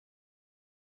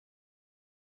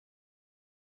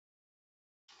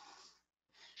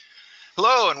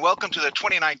Hello and welcome to the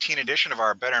 2019 edition of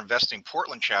our Better Investing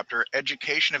Portland chapter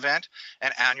education event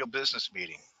and annual business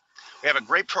meeting. We have a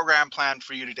great program planned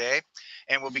for you today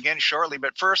and we'll begin shortly,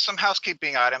 but first some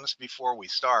housekeeping items before we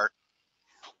start.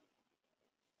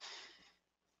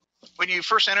 When you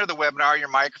first enter the webinar, your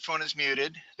microphone is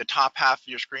muted. The top half of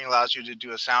your screen allows you to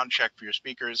do a sound check for your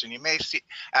speakers, and you may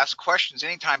ask questions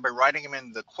anytime by writing them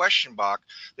in the question box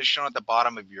that's shown at the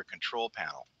bottom of your control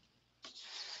panel.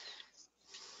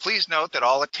 Please note that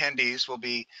all attendees will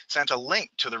be sent a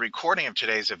link to the recording of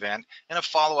today's event in a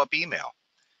follow-up email.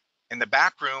 In the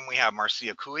back room, we have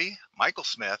Marcia Cooey, Michael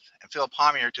Smith, and Phil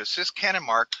Pommier to assist Ken and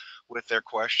Mark with their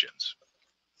questions.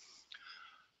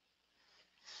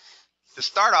 To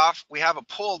start off, we have a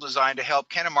poll designed to help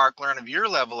Ken and Mark learn of your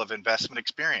level of investment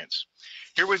experience.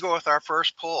 Here we go with our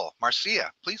first poll.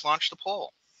 Marcia, please launch the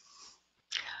poll.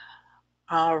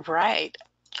 All right.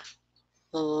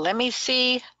 Let me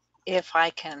see if I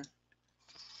can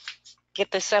get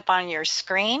this up on your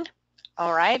screen.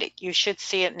 All right, you should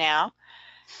see it now.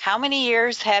 How many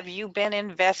years have you been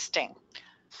investing?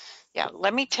 Yeah,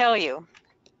 let me tell you,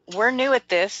 we're new at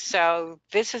this, so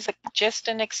this is just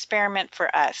an experiment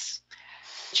for us.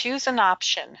 Choose an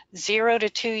option, 0 to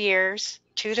 2 years,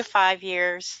 2 to 5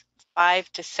 years,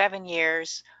 5 to 7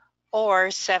 years, or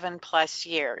 7+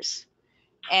 years.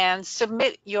 And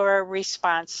submit your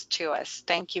response to us.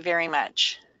 Thank you very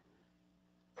much.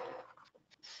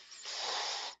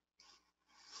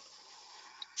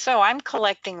 So I'm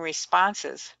collecting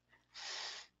responses.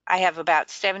 I have about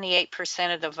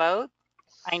 78% of the vote.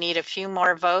 I need a few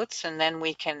more votes and then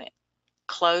we can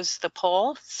close the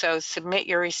poll. So submit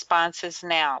your responses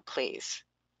now, please.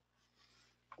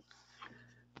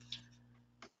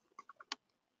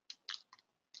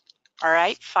 All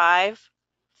right, 5,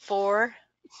 4,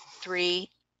 3,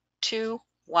 2,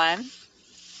 1.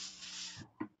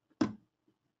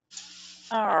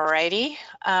 All righty,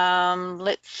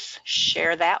 let's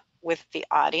share that with the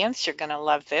audience. You're gonna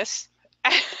love this.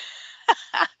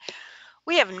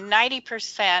 We have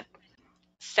 90%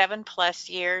 7+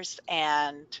 years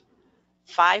and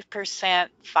 5%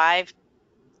 5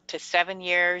 to 7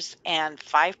 years and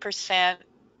 5%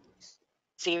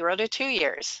 0 to 2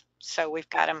 years. So we've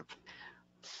got them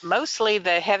mostly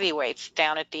the heavyweights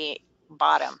down at the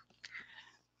bottom.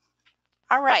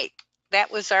 All right, that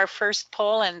was our first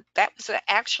poll, and that was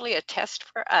actually a test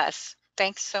for us.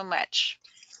 Thanks so much.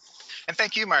 And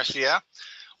thank you, Marcia.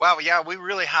 Wow, yeah, we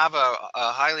really have a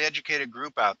highly educated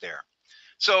group out there.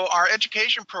 So our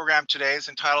education program today is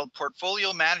entitled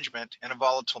Portfolio Management in a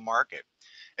Volatile Market.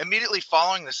 Immediately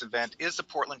following this event is the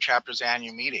Portland chapter's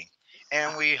annual meeting,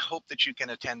 and we hope that you can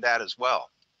attend that as well.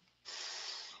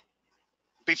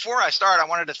 Before I start, I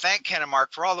wanted to thank Ken and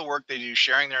Mark for all the work they do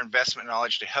sharing their investment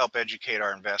knowledge to help educate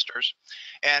our investors.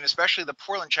 And especially the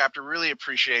Portland chapter really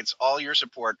appreciates all your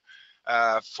support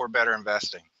for better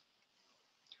investing.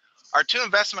 Our two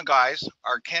investment guys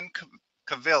are Ken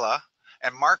Cavilla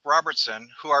and Mark Robertson,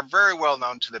 who are very well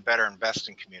known to the better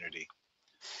investing community.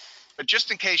 But just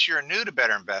in case you're new to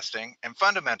better investing and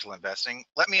fundamental investing,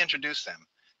 let me introduce them.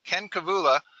 Ken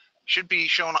Cavilla should be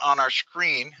shown on our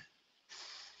screen.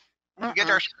 Can we get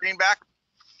our screen back?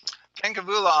 Ken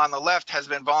Cavilla on the left has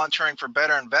been volunteering for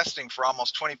better investing for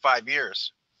almost 25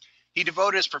 years. He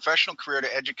devoted his professional career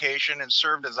to education and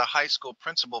served as a high school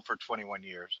principal for 21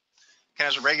 years. Ken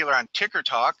is a regular on Ticker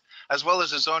Talk, as well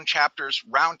as his own chapter's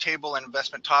Roundtable and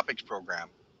Investment Topics program.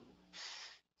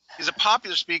 He's a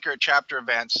popular speaker at chapter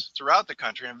events throughout the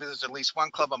country and visits at least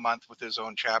one club a month with his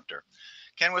own chapter.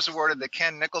 Ken was awarded the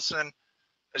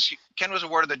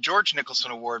George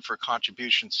Nicholson Award for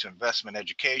contributions to investment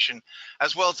education,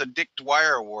 as well as the Dick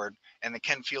Dwyer Award and the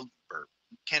Ken Field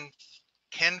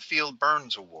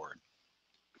Burns Award.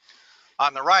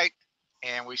 On the right,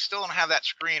 and we still don't have that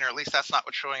screen, or at least that's not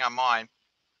what's showing on mine.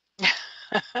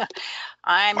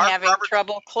 I'm having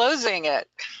trouble closing it.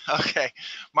 Okay.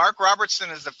 Mark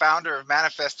Robertson is the founder of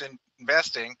Manifest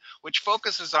Investing, which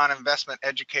focuses on investment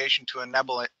education to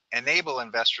enable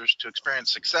investors to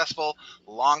experience successful,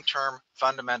 long-term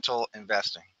fundamental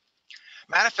investing.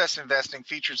 Manifest Investing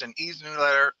features an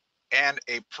e-newsletter and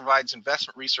provides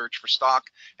investment research for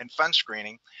stock and fund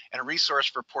screening and a resource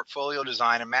for portfolio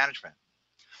design and management.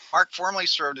 Mark formerly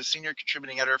served as senior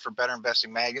contributing editor for Better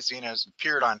Investing magazine and has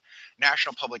appeared on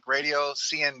National Public Radio,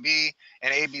 CNB,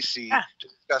 and ABC to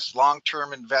discuss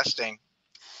long-term investing.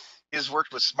 He has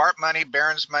worked with Smart Money,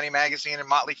 Barron's Money Magazine, and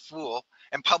Motley Fool,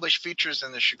 and published features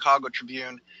in the Chicago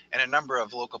Tribune and a number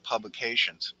of local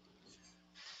publications.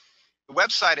 The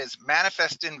website is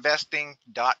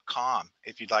manifestinvesting.com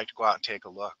if you'd like to go out and take a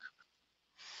look.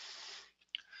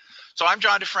 So I'm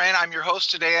John Dufresne. I'm your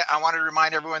host today. I want to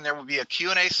remind everyone there will be a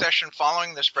Q&A session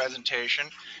following this presentation,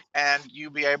 and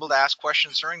you'll be able to ask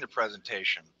questions during the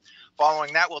presentation.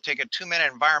 Following that, we'll take a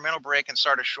 2-minute environmental break and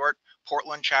start a short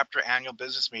Portland chapter annual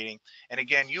business meeting. And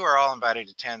again, you are all invited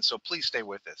to attend, so please stay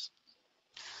with us.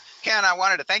 Ken, I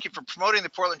wanted to thank you for promoting the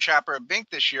Portland chapter of BINC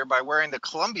this year by wearing the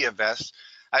Columbia vest.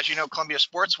 As you know, Columbia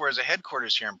Sportswear is a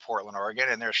headquarters here in Portland, Oregon,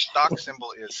 and their stock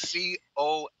symbol is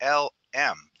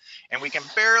COLM. And we can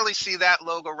barely see that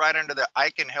logo right under the I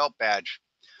Can Help badge.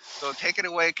 So take it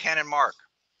away, Ken and Mark.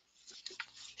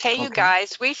 Hey, you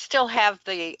guys, we still have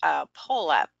the poll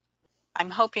up. I'm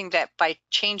hoping that by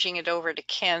changing it over to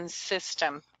Ken's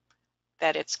system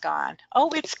that it's gone. Oh,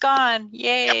 it's gone.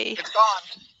 Yay. Yep, it's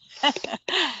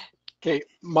gone. Okay,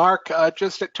 Mark,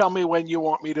 just tell me when you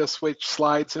want me to switch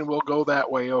slides and we'll go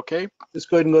that way, okay? Just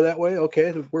go ahead and go that way.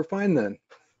 Okay, we're fine then.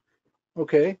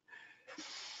 Okay.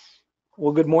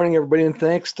 Well, good morning, everybody, and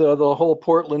thanks to the whole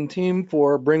Portland team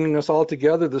for bringing us all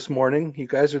together this morning. You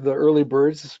guys are the early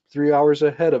birds, 3 hours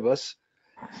ahead of us.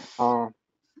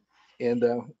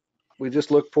 We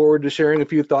just look forward to sharing a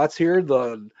few thoughts here.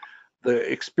 The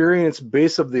experience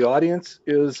base of the audience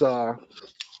is a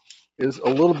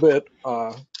little bit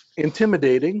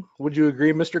intimidating. Would you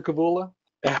agree, Mr. Kavula?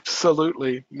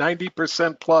 Absolutely,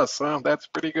 90% plus. That's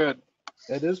pretty good.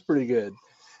 That is pretty good.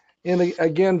 And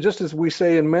again, just as we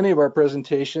say in many of our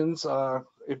presentations,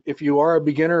 if you are a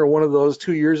beginner or one of those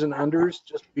 2 years and unders,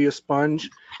 just be a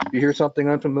sponge. If you hear something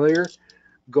unfamiliar,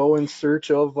 go in search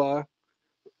of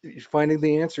finding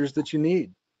the answers that you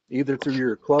need, either through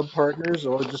your club partners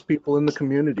or just people in the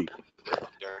community.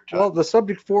 Well, the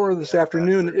subject for this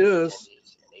afternoon is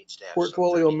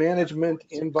portfolio management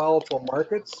in volatile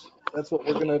markets. That's what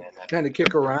we're going to kind of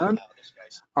kick around.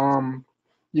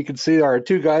 You can see our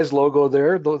two guys logo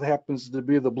there. That happens to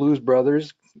be the Blues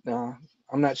Brothers. I'm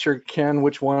not sure, Ken,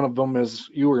 which one of them is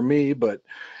you or me, but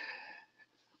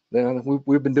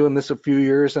we've been doing this a few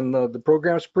years, and the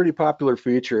program's a pretty popular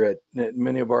feature at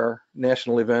many of our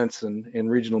national events and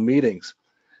regional meetings.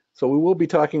 So we will be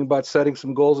talking about setting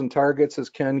some goals and targets as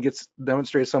Ken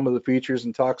demonstrates some of the features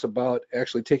and talks about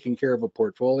actually taking care of a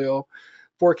portfolio.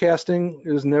 Forecasting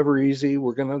is never easy.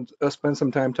 We're going to spend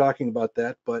some time talking about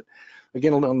that, but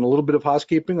again, on a little bit of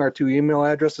housekeeping, our 2 email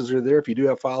addresses are there. If you do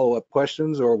have follow-up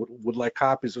questions or would like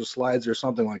copies of slides or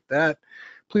something like that,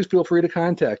 please feel free to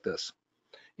contact us.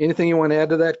 Anything you want to add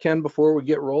to that, Ken, before we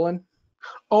get rolling?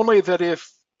 Only that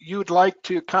if you'd like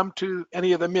to come to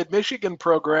any of the Mid-Michigan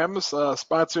programs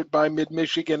sponsored by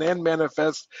Mid-Michigan and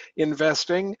Manifest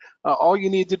Investing, all you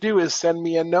need to do is send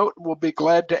me a note. We'll be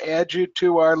glad to add you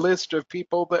to our list of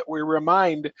people that we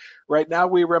remind. Right now,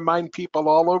 we remind people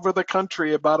all over the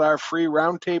country about our free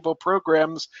roundtable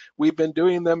programs. We've been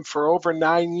doing them for over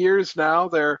 9 years now.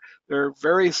 They're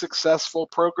very successful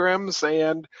programs,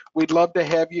 and we'd love to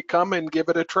have you come and give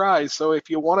it a try. So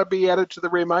if you want to be added to the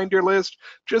reminder list,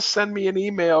 just send me an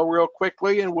email real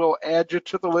quickly and we'll add you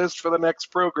to the list for the next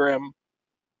program.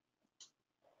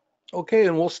 Okay,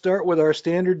 and we'll start with our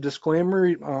standard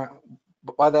disclaimer.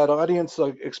 By that audience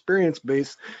experience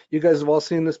base, you guys have all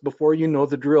seen this before. You know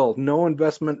the drill. No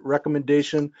investment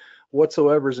recommendation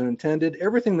whatsoever is intended.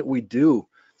 Everything that we do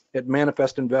at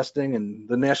Manifest Investing and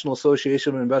the National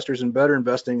Association of Investors in Better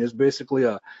Investing is basically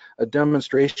a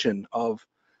demonstration of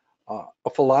a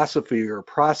philosophy or a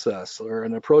process or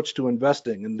an approach to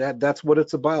investing, and that's what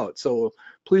it's about. So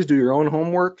please do your own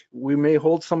homework. We may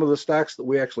hold some of the stocks that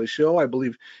we actually show. I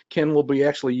believe Ken will be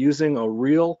actually using a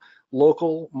real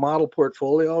local model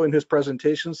portfolio in his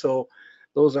presentation. So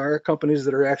those are companies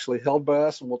that are actually held by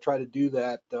us, and we'll try to do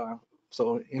that.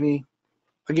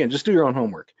 Again, just do your own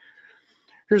homework.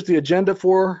 Here's the agenda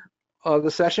for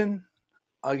the session.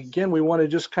 Again, we want to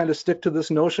just kind of stick to this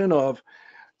notion of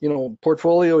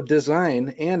portfolio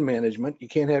design and management. You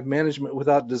can't have management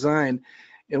without design.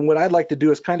 And what I'd like to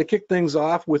do is kind of kick things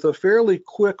off with a fairly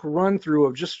quick run through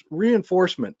of just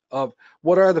reinforcement of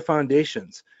what are the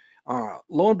foundations.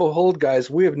 Lo and behold, guys,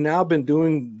 we have now been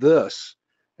doing this.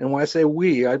 And when I say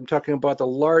we, I'm talking about the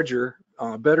larger,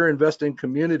 better investing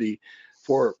community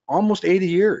for almost 80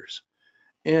 years.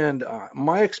 And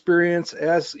my experience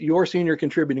as your senior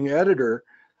contributing editor,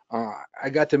 I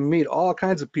got to meet all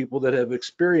kinds of people that have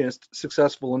experienced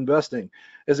successful investing.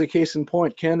 As a case in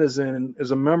point, Ken is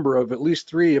a member of at least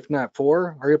 3, if not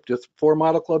 4. Are you up to 4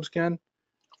 model clubs, Ken?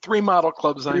 3 model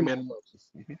clubs I'm in.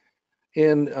 Mm-hmm.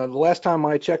 And the last time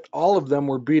I checked, all of them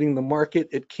were beating the market.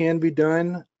 It can be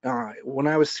done. When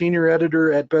I was senior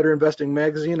editor at Better Investing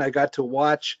Magazine, I got to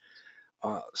watch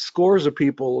scores of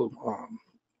people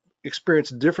experience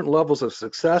different levels of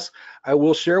success. I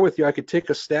will share with you, I could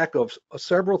take a stack of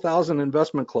several thousand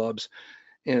investment clubs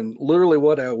And literally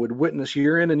what I would witness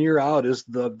year in and year out is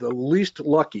the least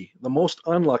lucky, the most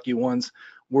unlucky ones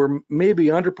were maybe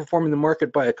underperforming the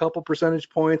market by a couple percentage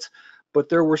points, but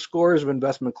there were scores of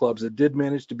investment clubs that did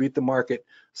manage to beat the market,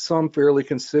 some fairly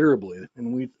considerably.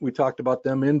 And we talked about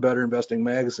them in Better Investing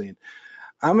Magazine.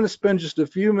 I'm going to spend just a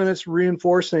few minutes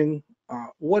reinforcing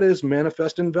what is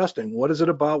manifest investing? What is it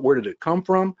about? Where did it come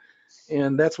from?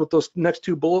 And that's what those next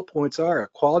two bullet points are.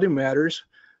 Quality matters.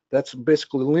 That's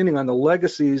basically leaning on the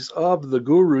legacies of the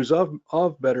gurus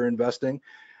of better investing.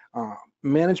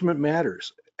 Management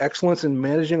matters. Excellence in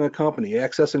managing a company,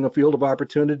 accessing a field of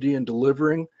opportunity and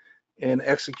delivering and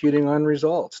executing on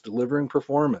results, delivering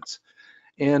performance.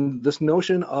 And this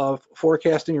notion of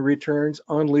forecasting returns,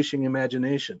 unleashing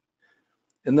imagination.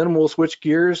 And then we'll switch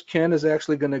gears. Ken is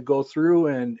actually going to go through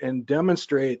and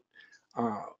demonstrate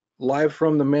live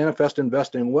from the Manifest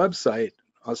Investing website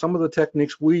some of the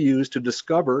techniques we use to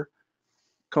discover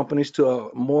companies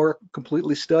to more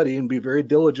completely study and be very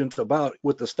diligent about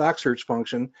with the stock search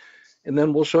function. And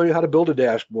then we'll show you how to build a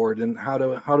dashboard and how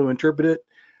to interpret it,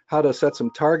 how to set some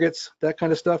targets, that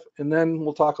kind of stuff. And then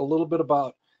we'll talk a little bit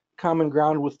about common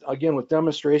ground with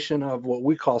demonstration of what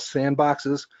we call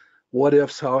sandboxes, what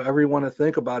ifs, however you want to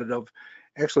think about it, of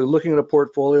actually looking at a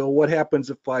portfolio, what happens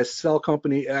if I sell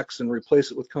company X and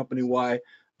replace it with company Y,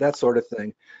 that sort of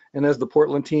thing. And as the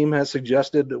Portland team has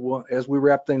suggested, as we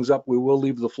wrap things up, we will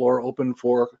leave the floor open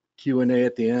for Q&A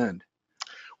at the end.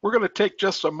 We're going to take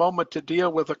just a moment to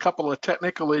deal with a couple of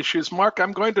technical issues. Mark,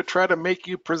 I'm going to try to make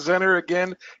you presenter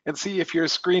again and see if your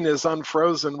screen is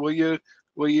unfrozen. Will you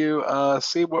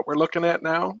see what we're looking at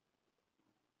now?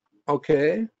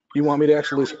 Okay. You want me to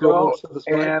actually scroll to the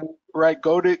slide? And right,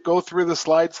 go through the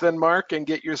slides then, Mark, and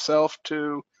get yourself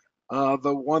to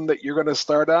the one that you're going to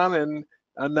start on, and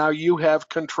now you have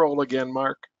control again,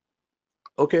 Mark.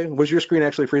 Okay. Was your screen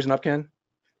actually freezing up, Ken?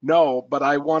 No, but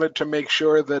I wanted to make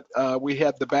sure that we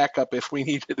had the backup if we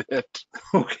needed it.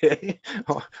 Okay.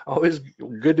 Always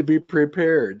good to be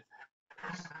prepared.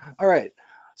 All right.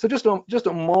 So just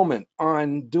a moment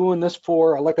on doing this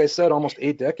for, like I said, almost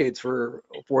 8 decades for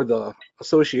the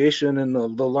association and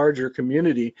the larger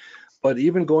community. But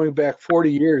even going back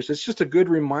 40 years, it's just a good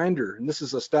reminder. And this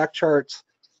is a stock charts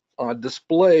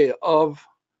display of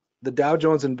the Dow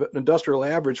Jones Industrial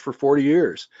Average for 40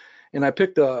 years. And I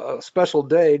picked a special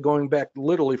day going back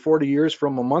literally 40 years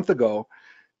from a month ago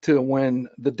to when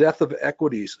the death of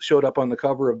equities showed up on the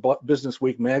cover of Business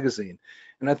Week magazine.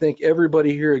 And I think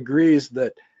everybody here agrees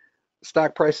that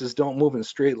stock prices don't move in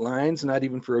straight lines, not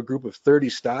even for a group of 30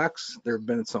 stocks. There have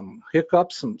been some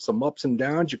hiccups, some ups and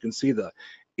downs. You can see the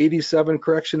 87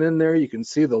 correction in there. You can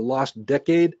see the lost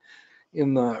decade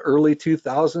in the early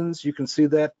 2000s. You can see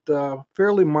that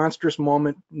fairly monstrous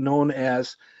moment known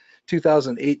as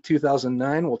 2008,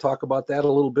 2009. We'll talk about that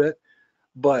a little bit.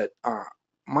 But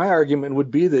my argument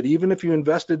would be that even if you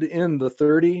invested in the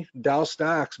 30 Dow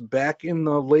stocks back in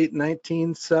the late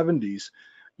 1970s,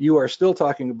 you are still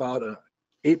talking about a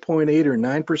 8.8 or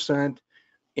 9%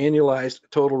 annualized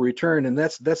total return, and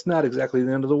that's not exactly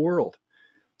the end of the world.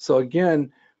 So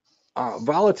again,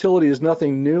 volatility is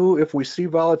nothing new. If we see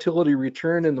volatility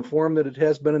return in the form that it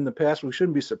has been in the past, we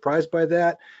shouldn't be surprised by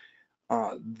that.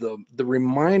 The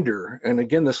reminder, and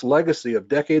again, this legacy of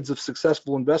decades of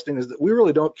successful investing, is that we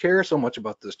really don't care so much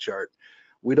about this chart.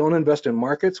 We don't invest in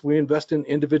markets, we invest in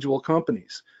individual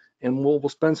companies, and we'll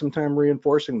spend some time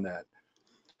reinforcing that.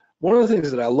 One of the things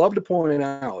that I love to point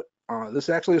out, this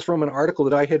actually is from an article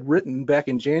that I had written back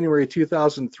in January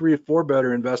 2003 for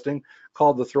Better Investing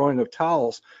called The Throwing of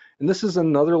Towels. And this is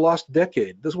another lost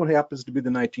decade. This one happens to be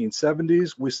the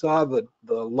 1970s. We saw the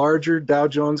larger Dow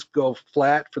Jones go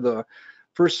flat for the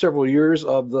first several years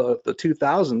of the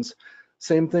 2000s.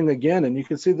 Same thing again. And you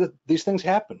can see that these things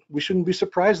happen. We shouldn't be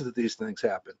surprised that these things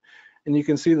happen. And you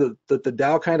can see that the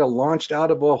Dow kind of launched out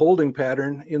of a holding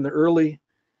pattern in the early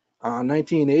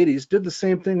 1980s, did the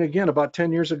same thing again about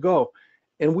 10 years ago.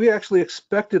 And we actually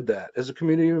expected that as a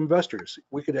community of investors.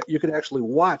 You could actually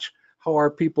watch how our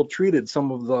people treated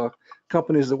some of the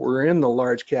companies that were in the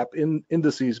large cap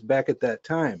indices back at that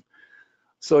time.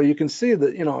 So you can see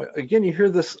that, again, you hear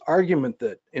this argument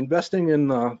that investing in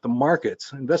the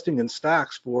markets, investing in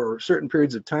stocks for certain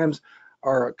periods of times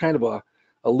are kind of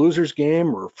a loser's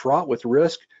game or fraught with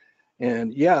risk.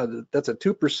 And yeah, that's a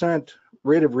 2%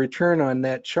 rate of return on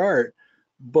that chart.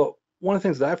 But one of the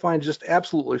things that I find just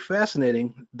absolutely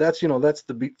fascinating, that's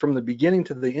from the beginning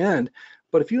to the end.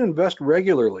 But if you invest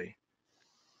regularly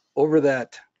over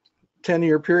that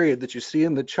 10-year period that you see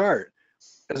in the chart,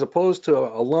 as opposed to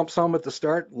a lump sum at the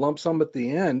start, lump sum at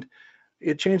the end,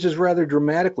 it changes rather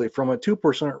dramatically from a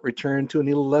 2% return to an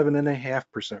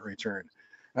 11.5% return.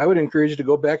 I would encourage you to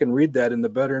go back and read that in the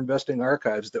Better Investing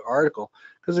Archives, the article,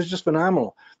 because it's just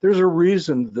phenomenal. There's a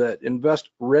reason that invest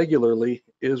regularly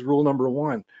is rule number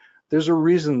one. There's a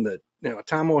reason that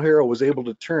Tom O'Hara was able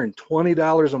to turn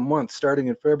 $20 a month starting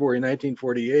in February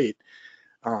 1948,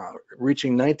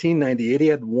 reaching 1998. He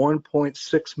had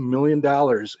 $1.6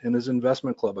 million in his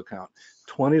investment club account,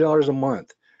 $20 a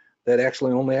month. That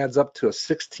actually only adds up to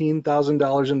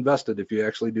 $16,000 invested if you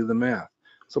actually do the math.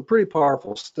 So pretty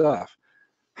powerful stuff.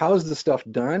 How is the stuff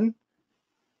done?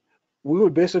 We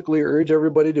would basically urge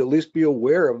everybody to at least be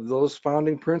aware of those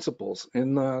founding principles.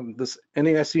 In this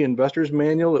NAIC Investors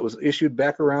Manual that was issued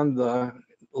back around the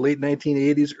late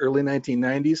 1980s, early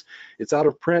 1990s, it's out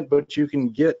of print, but you can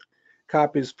get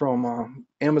copies from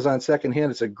Amazon secondhand.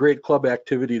 It's a great club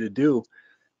activity to do.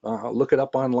 Look it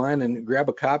up online and grab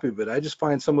a copy of it. I just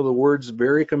find some of the words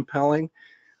very compelling,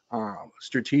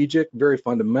 strategic, very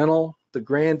fundamental. The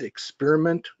Grand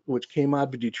Experiment, which came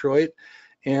out of Detroit,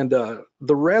 and the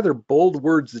rather bold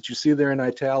words that you see there in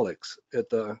italics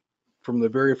from the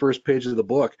very first page of the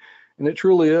book. And it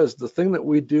truly is. The thing that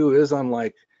we do is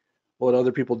unlike what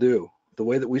other people do. The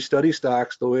way that we study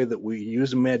stocks, the way that we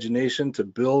use imagination to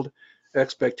build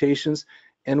expectations,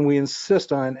 and we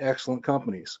insist on excellent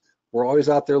companies. We're always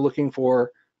out there looking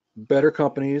for better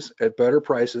companies at better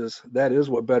prices. That is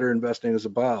what better investing is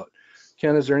about.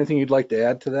 Ken, is there anything you'd like to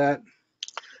add to that?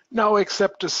 No,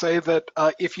 except to say that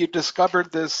if you discovered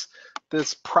this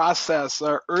process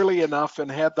early enough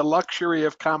and had the luxury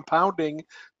of compounding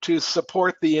to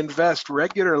support the invest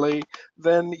regularly,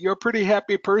 then you're a pretty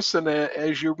happy person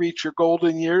as you reach your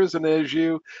golden years and as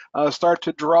you start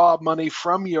to draw money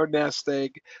from your nest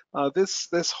egg.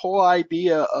 This whole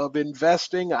idea of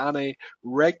investing on a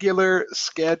regular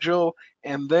schedule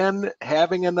and then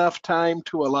having enough time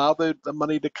to allow the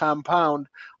money to compound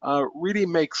really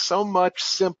makes so much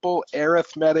simple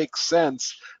arithmetic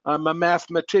sense. I'm a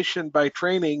mathematician by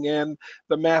training, and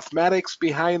the mathematics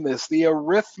behind this, the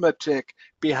arithmetic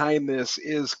behind this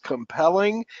is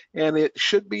compelling, and it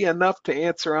should be enough to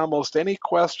answer almost any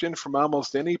question from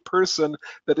almost any person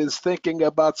that is thinking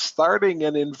about starting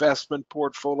an investment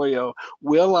portfolio.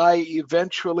 Will I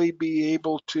eventually be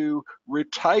able to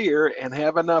retire and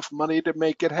have enough money to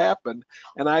make it happen?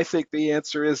 And I think the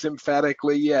answer is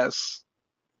emphatically yes.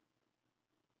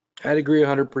 I'd agree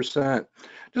 100%.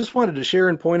 Just wanted to share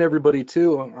and point everybody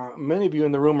too. Many of you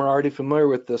in the room are already familiar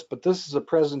with this, but this is a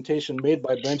presentation made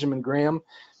by Benjamin Graham.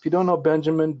 If you don't know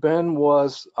Benjamin, Ben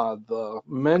was the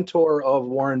mentor of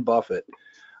Warren Buffett.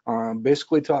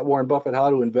 Basically taught Warren Buffett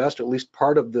how to invest, or at least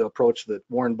part of the approach that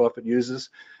Warren Buffett uses.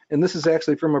 And this is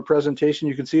actually from a presentation.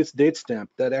 You can see it's date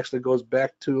stamped. That actually goes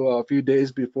back to a few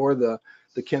days before the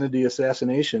Kennedy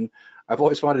assassination. I've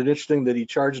always found it interesting that he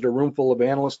charged a room full of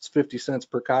analysts 50 cents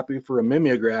per copy for a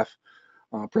mimeograph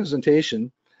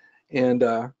presentation. And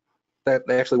that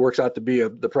actually works out to be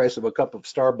the price of a cup of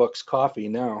Starbucks coffee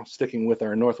now, sticking with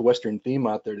our Northwestern theme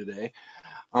out there today.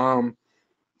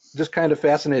 Just kind of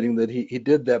fascinating that he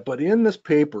did that. But in this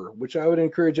paper, which I would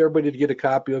encourage everybody to get a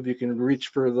copy of, you can reach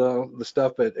for the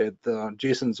stuff at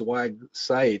Jason Zweig's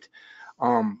site.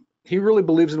 He really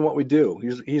believes in what we do.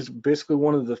 He's basically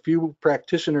one of the few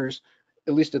practitioners,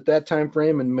 at least at that time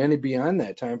frame, and many beyond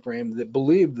that time frame, that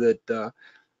believe that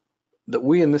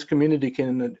we in this community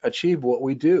can achieve what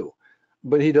we do.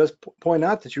 But he does point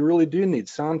out that you really do need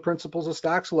sound principles of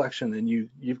stock selection, and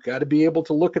you've got to be able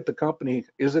to look at the company.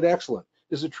 Is it excellent?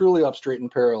 Is it truly up straight and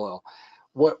parallel?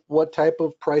 What type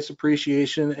of price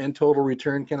appreciation and total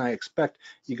return can I expect?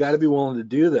 You got to be willing to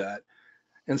do that.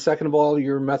 And second of all,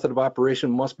 your method of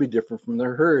operation must be different from the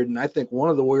herd. And I think one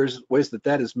of the ways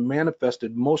that is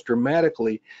manifested most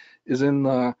dramatically is in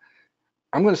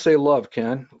I'm going to say love,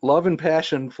 Ken. Love and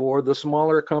passion for the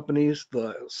smaller companies,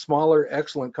 the smaller,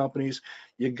 excellent companies.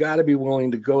 You got to be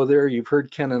willing to go there. You've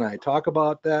heard Ken and I talk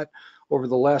about that over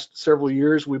the last several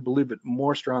years. We believe it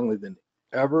more strongly than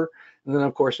ever. And then,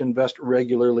 of course, invest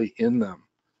regularly in them.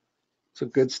 So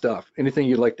good stuff. Anything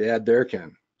you'd like to add there,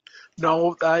 Ken?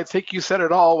 No, I think you said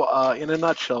it all in a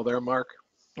nutshell there, Mark.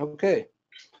 Okay.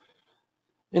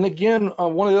 And again,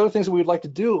 one of the other things that we'd like to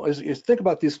do is think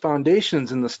about these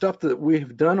foundations and the stuff that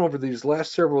we've done over these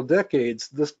last several decades.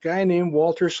 This guy named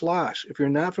Walter Schloss. If you're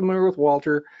not familiar with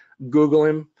Walter, Google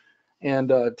him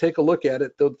and take a look at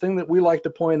it. The thing that we like to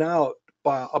point out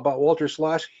about Walter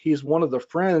Schloss, he's one of the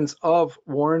friends of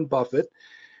Warren Buffett.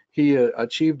 He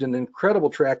achieved an incredible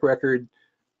track record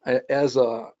as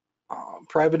a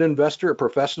private investor, a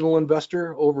professional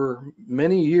investor over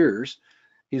many years.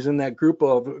 He's in that group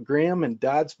of Graham and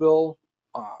Doddsville,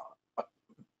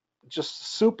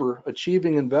 just super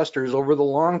achieving investors over the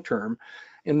long term.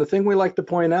 And the thing we like to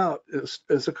point out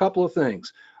is a couple of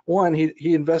things. One,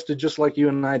 he invested just like you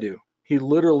and I do. He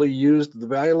literally used the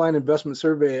Value Line Investment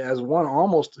Survey as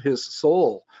almost his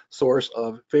sole source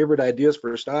of favorite ideas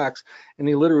for stocks. And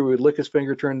he literally would lick his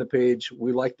finger, turn the page.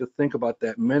 We like to think about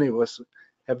that. Many of us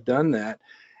have done that.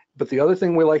 But the other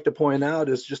thing we like to point out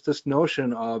is just this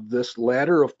notion of this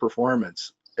ladder of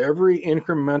performance. Every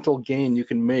incremental gain you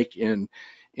can make in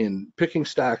picking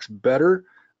stocks better.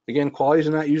 Again, quality is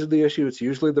not usually the issue. It's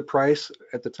usually the price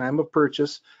at the time of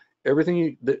purchase.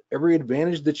 Every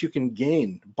advantage that you can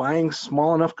gain buying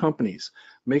small enough companies,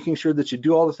 making sure that you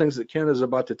do all the things that Ken is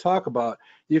about to talk about,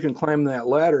 you can climb that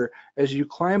ladder. As you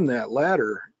climb that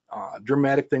ladder,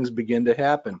 dramatic things begin to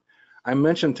happen. I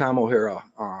mentioned Tom O'Hara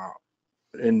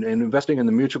and investing in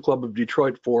the Mutual Club of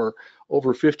Detroit for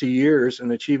over 50 years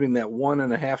and achieving that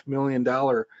 $1.5 million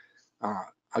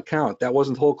account. That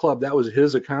wasn't the whole club, that was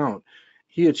his account.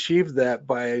 He achieved that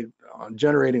by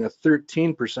generating a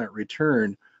 13%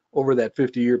 return over that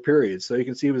 50-year period. So you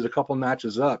can see he was a couple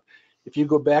notches up. If you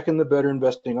go back in the Better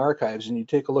Investing archives and you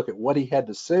take a look at what he had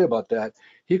to say about that,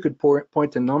 he could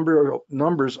point to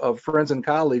numbers of friends and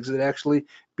colleagues that actually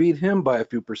beat him by a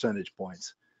few percentage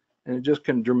points. And it just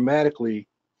can dramatically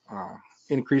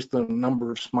increase the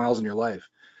number of smiles in your life.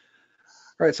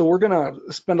 All right, so we're going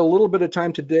to spend a little bit of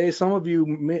time today. Some of you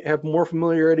may have more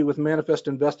familiarity with manifest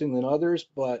investing than others,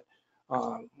 but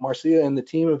Marcia and the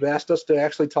team have asked us to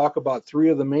actually talk about 3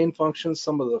 of the main functions,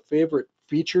 some of the favorite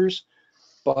features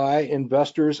by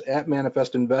investors at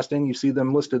Manifest Investing. You see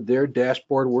them listed there: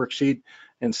 dashboard, worksheet,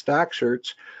 and stock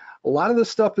search. A lot of this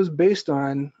stuff is based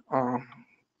on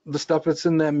the stuff that's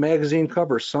in that magazine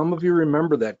cover. Some of you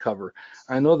remember that cover.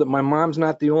 I know that my mom's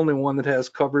not the only one that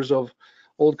has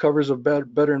old covers of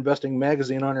Better Investing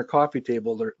magazine on her coffee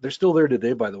table. They're still there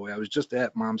today, by the way. I was just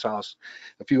at Mom's house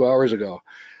a few hours ago.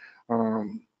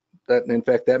 In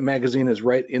fact, that magazine is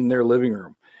right in their living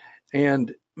room.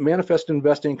 And Manifest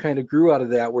Investing kind of grew out of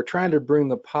that. We're trying to bring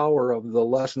the power of the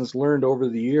lessons learned over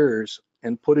the years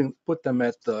and put them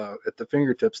at the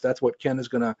fingertips. That's what Ken is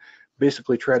going to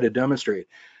basically try to demonstrate.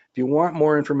 If you want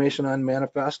more information on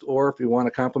Manifest, or if you want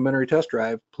a complimentary test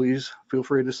drive, please feel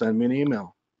free to send me an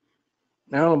email.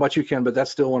 I don't know about you, Ken, but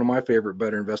that's still one of my favorite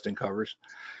Better Investing covers.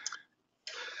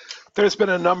 There's been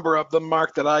a number of them,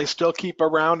 Mark, that I still keep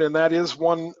around, and that is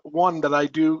one that I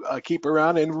do keep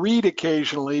around and read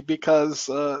occasionally, because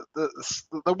the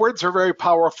words are very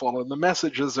powerful and the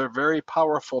messages are very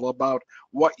powerful about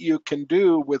what you can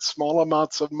do with small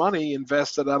amounts of money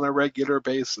invested on a regular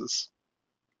basis.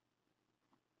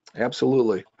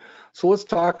 Absolutely. So let's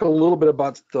talk a little bit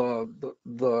about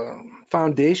the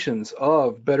foundations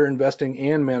of Better Investing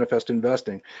and Manifest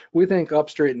Investing. We think up,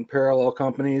 straight, and parallel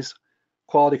companies,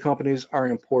 quality companies, are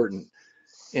important.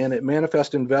 And at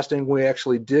Manifest Investing, we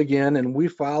actually dig in and we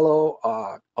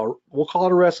follow, we'll call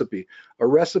it a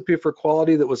recipe for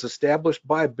quality that was established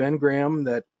by Ben Graham,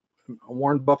 that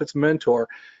Warren Buffett's mentor,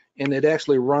 and it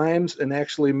actually rhymes and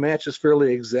actually matches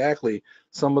fairly exactly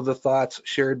some of the thoughts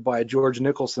shared by George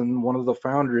Nicholson, one of the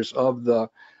founders of the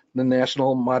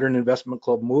National Modern Investment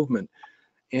Club movement.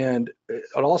 And it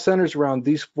all centers around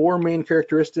these 4 main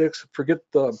characteristics. Forget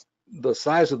the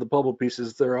size of the puzzle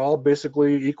pieces, they're all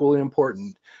basically equally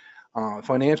important.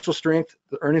 Financial strength,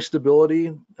 the earning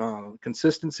stability,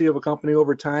 consistency of a company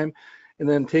over time, and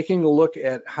then taking a look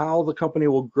at how the company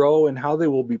will grow and how they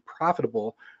will be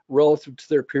profitable relative to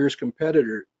their peers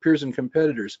and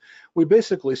competitors. We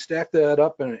basically stack that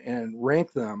up and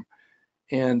rank them.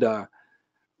 And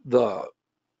the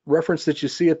reference that you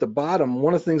see at the bottom,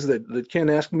 one of the things that Ken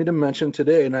asked me to mention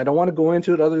today, and I don't want to go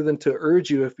into it other than to urge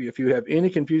you, if you have any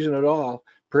confusion at all,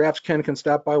 perhaps Ken can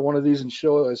stop by one of these and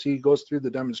show as he goes through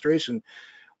the demonstration.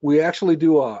 We actually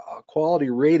do a quality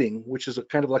rating, which is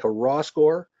kind of like a raw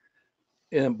score,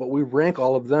 but we rank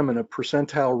all of them in a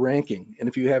percentile ranking. And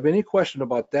if you have any question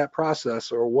about that process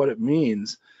or what it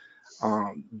means,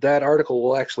 that article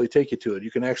will actually take you to it. You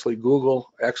can actually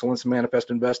Google Excellence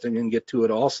Manifest Investing and get to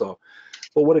it also.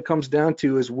 But what it comes down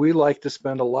to is we like to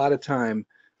spend a lot of time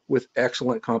with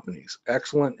excellent companies,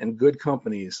 excellent and good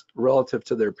companies relative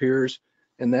to their peers,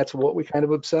 and that's what we kind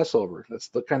of obsess over. That's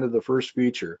the kind of the first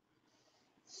feature.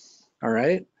 All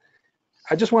right.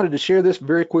 I just wanted to share this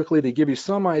very quickly to give you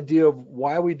some idea of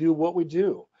why we do what we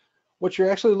do. What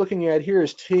you're actually looking at here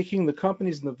is taking the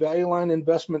companies in the Value Line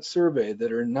Investment Survey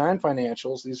that are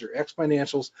non-financials. These are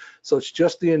ex-financials, so it's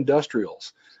just the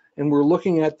industrials. And we're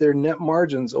looking at their net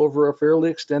margins over a fairly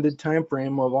extended time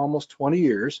frame of almost 20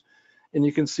 years. And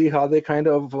you can see how they kind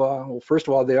of, well, first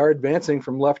of all, they are advancing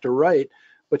from left to right,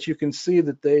 but you can see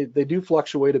that they do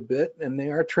fluctuate a bit, and they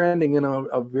are trending in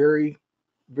a very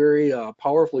very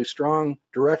powerfully strong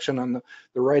direction on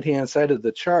the right-hand side of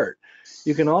the chart.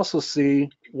 You can also see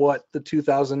what the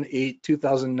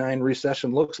 2008-2009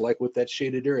 recession looks like with that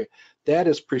shaded area. That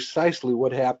is precisely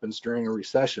what happens during a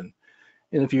recession.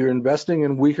 And if you're investing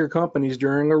in weaker companies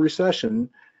during a recession,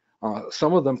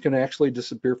 some of them can actually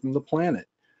disappear from the planet.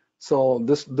 So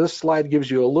this slide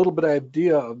gives you a little bit of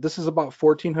idea of, this is about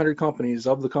 1,400 companies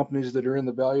of the companies that are in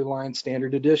the Value Line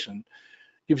Standard Edition.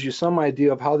 Gives you some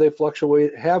idea of how they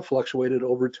have fluctuated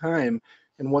over time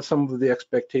and what some of the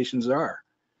expectations are.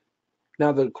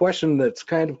 Now, the question that's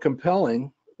kind of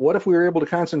compelling, what if we were able to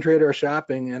concentrate our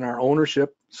shopping and our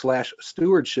ownership /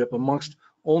 stewardship amongst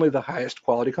only the highest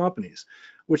quality companies?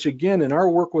 Which again, in our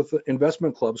work with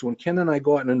investment clubs, when Ken and I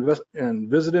go out and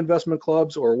visit investment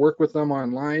clubs or work with them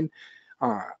online,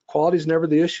 quality is never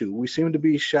the issue. We seem to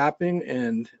be shopping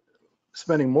and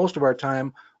spending most of our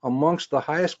time amongst the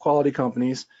highest quality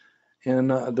companies and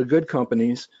the good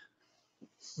companies,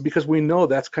 because we know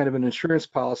that's kind of an insurance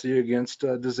policy against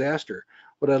disaster.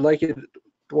 What I'd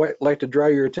like to draw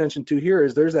your attention to here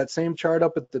is there's that same chart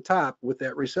up at the top with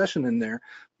that recession in there,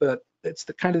 but it's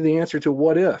kind of the answer to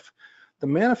what if. The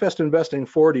Manifest Investing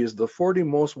 40 is the 40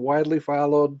 most widely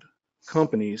followed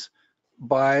companies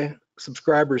by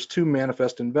subscribers to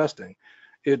Manifest Investing.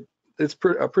 It's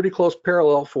a pretty close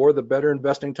parallel for the Better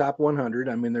Investing Top 100.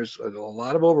 I mean, there's a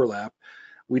lot of overlap.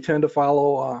 We tend to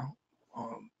follow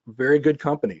very good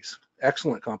companies,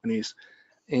 excellent companies.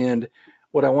 And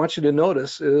what I want you to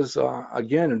notice is,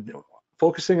 again,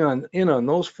 focusing on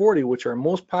those 40, which are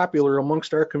most popular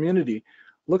amongst our community,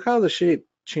 look how the shape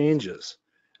changes,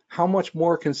 how much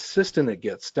more consistent it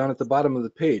gets down at the bottom of the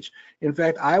page. In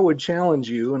fact, I would challenge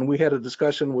you, and we had a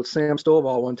discussion with Sam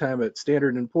Stovall one time at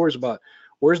Standard & Poor's about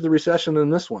where's the recession in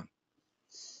this one.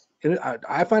 And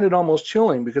I find it almost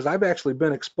chilling, because I've actually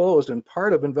been exposed and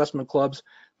part of investment clubs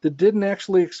that didn't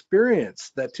actually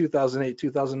experience that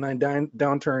 2008-2009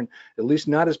 downturn, at least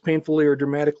not as painfully or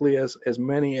dramatically as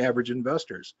many average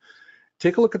investors.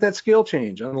 Take a look at that scale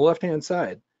change on the left-hand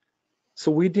side. So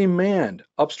we demand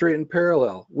up, straight, and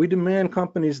parallel. We demand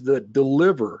companies that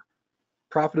deliver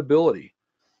profitability.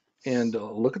 And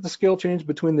look at the scale change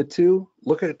between the two.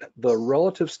 Look at the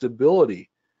relative stability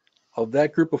of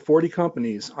that group of 40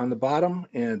 companies on the bottom.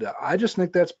 And I just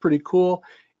think that's pretty cool.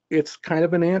 It's kind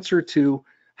of an answer to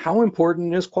how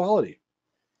important is quality.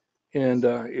 And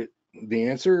the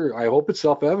answer, I hope it's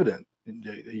self-evident.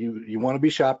 You want to be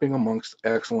shopping amongst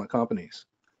excellent companies.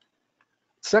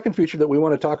 Second feature that we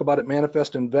want to talk about at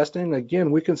Manifest Investing, again,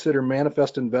 we consider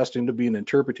Manifest Investing to be an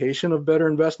interpretation of Better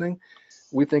Investing.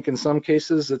 We think in some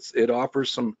cases it offers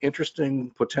some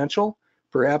interesting potential,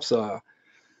 perhaps kind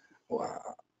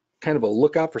of a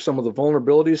lookout for some of the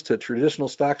vulnerabilities to traditional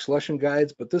stock selection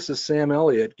guides, but this is Sam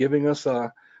Elliott giving us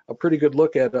a pretty good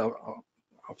look at a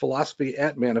philosophy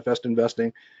at Manifest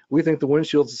Investing. We think the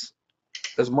windshield's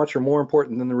as much or more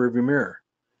important than the rearview mirror.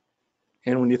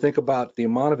 And when you think about the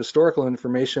amount of historical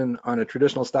information on a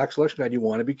traditional stock selection guide, you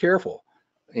want to be careful.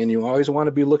 And you always want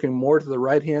to be looking more to the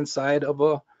right-hand side of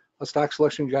a stock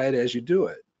selection guide as you do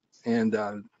it. And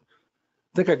I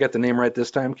think I got the name right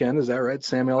this time, Ken. Is that right,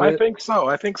 Sam Elliott? I think so.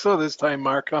 I think so this time,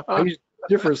 Mark. I used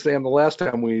different Sam the last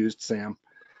time we used Sam.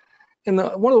 And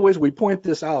one of the ways we point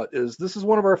this out is this is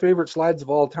one of our favorite slides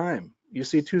of all time. You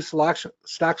see two stock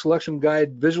selection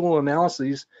guide visual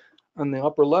analyses on the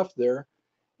upper left there.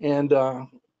 And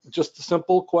just a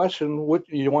simple question, what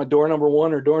you want, door number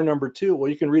 1 or door number 2?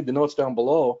 Well, you can read the notes down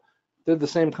below. They're the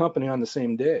same company on the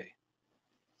same day.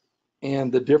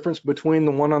 And the difference between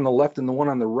the one on the left and the one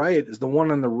on the right is the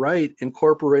one on the right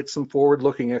incorporates some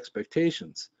forward-looking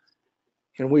expectations.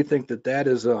 And we think that that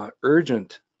is an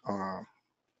urgent,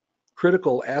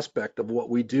 critical aspect of what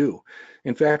we do.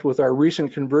 In fact, with our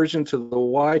recent conversion to the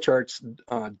Y charts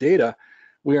data,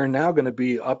 we are now going to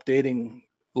be updating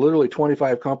literally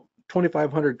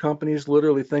 2,500 companies.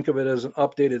 Literally think of it as an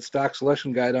updated stock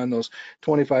selection guide on those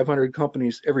 2,500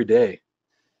 companies every day.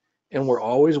 And we're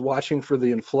always watching for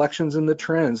the inflections in the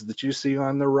trends that you see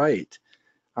on the right.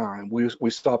 We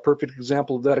saw a perfect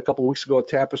example of that a couple of weeks ago at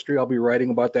Tapestry. I'll be writing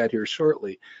about that here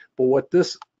shortly. But what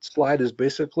this slide is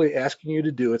basically asking you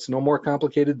to do, it's no more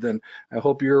complicated than, I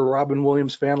hope you're a Robin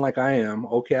Williams fan like I am,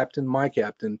 Oh Captain, My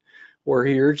Captain, where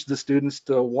he urged the students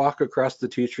to walk across the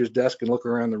teacher's desk and look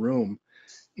around the room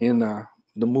in the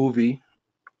movie,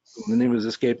 the name is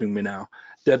escaping me now,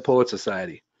 Dead Poet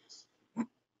Society.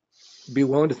 Be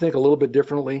willing to think a little bit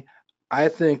differently. I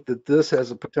think that this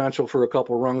has a potential for a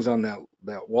couple rungs on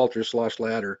that Walter Slosh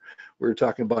ladder we were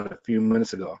talking about a few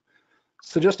minutes ago.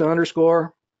 So just to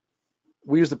underscore,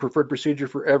 we use the preferred procedure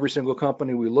for every single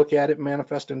company we look at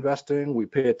Manifest Investing. We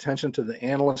pay attention to the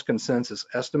analyst consensus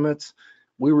estimates.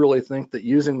 We really think that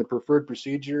using the preferred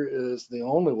procedure is the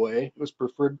only way. It was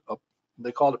preferred.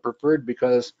 They called it preferred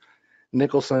because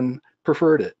Nicholson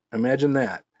preferred it. Imagine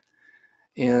that.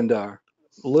 And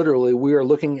literally, we are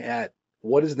looking at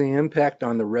what is the impact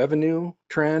on the revenue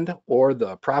trend or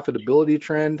the profitability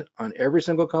trend on every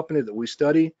single company that we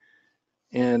study.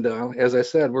 And as I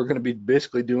said, we're going to be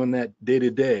basically doing that day to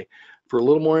day. For a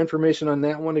little more information on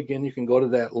that one, again, you can go to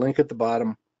that link at the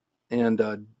bottom and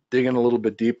dig in a little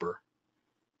bit deeper.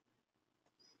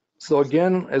 So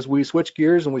again, as we switch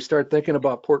gears and we start thinking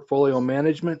about portfolio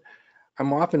management,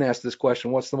 I'm often asked this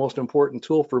question: what's the most important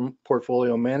tool for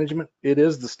portfolio management? It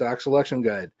is the stock selection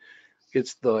guide.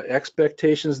 It's the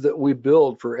expectations that we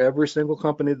build for every single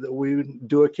company that we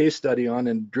do a case study on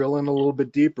and drill in a little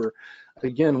bit deeper.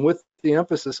 Again, with the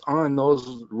emphasis on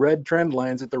those red trend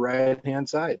lines at the right-hand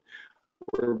side.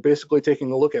 We're basically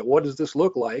taking a look at what does this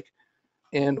look like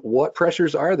and what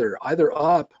pressures are there, either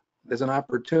up as an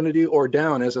opportunity or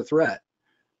down as a threat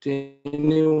to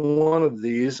any one of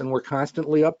these, and we're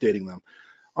constantly updating them.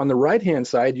 On the right-hand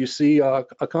side, you see a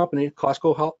company,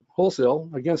 Costco Wholesale,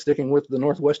 again, sticking with the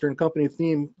Northwestern Company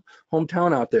theme,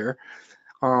 hometown out there.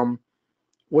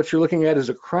 What you're looking at is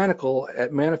a chronicle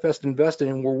at Manifest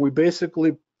Investing, where we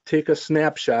basically take a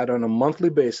snapshot on a monthly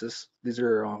basis. These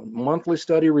are monthly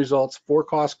study results for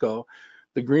Costco.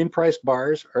 The green price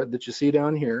bars that you see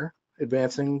down here,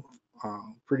 advancing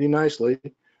pretty nicely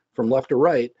from left to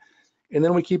right. And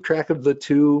then we keep track of the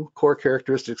two core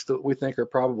characteristics that we think are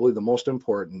probably the most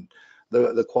important.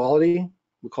 The quality,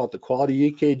 we call it the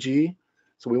quality EKG.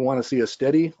 So we want to see a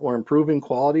steady or improving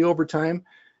quality over time.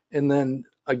 And then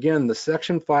again, the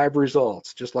Section 5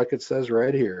 results, just like it says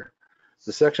right here.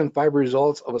 The Section 5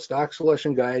 results of a stock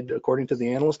selection guide, according to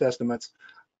the analyst estimates,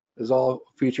 is all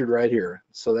featured right here.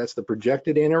 So that's the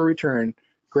projected annual return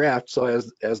graph. So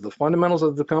as the fundamentals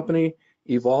of the company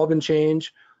evolve and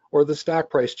change, or the stock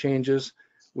price changes,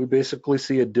 we basically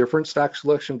see a different stock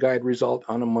selection guide result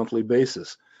on a monthly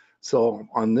basis. So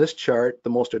on this chart, the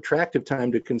most attractive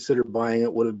time to consider buying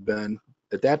it would have been,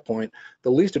 at that point, the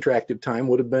least attractive time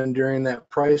would have been during that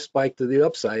price spike to the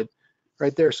upside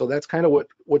right there. So that's kind of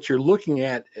what you're looking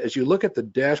at as you look at the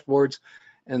dashboards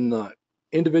and the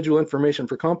individual information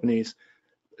for companies.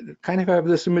 Kind of have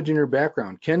this image in your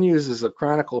background. Ken uses a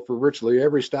chronicle for virtually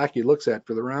every stock he looks at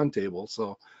for the roundtable.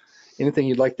 So anything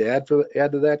you'd like to add to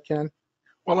that, Ken?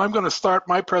 Well, I'm going to start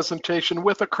my presentation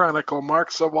with a chronicle,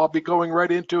 Mark, so I'll be going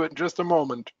right into it in just a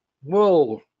moment.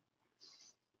 Whoa.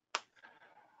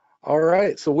 All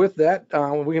right, so with that,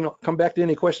 we can come back to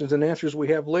any questions and answers we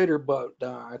have later, but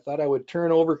I thought I would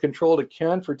turn over control to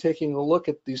Ken for taking a look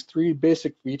at these three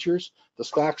basic features, the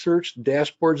stock search,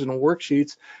 dashboards, and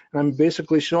worksheets. And I'm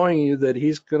basically showing you that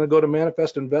he's going to go to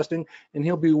Manifest Investing, and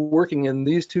he'll be working in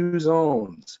these two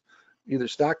zones, either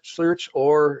stock search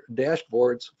or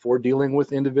dashboards for dealing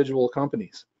with individual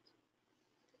companies.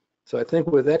 So I think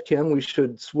with that, Ken, we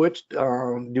should switch.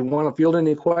 Do you want to field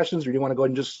any questions, or do you want to go ahead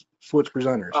and just switch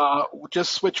presenters?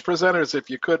 Just switch presenters if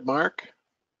you could, Mark.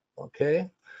 Okay,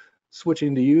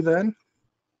 switching to you then.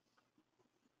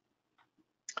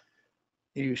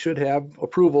 You should have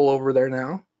approval over there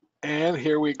now. And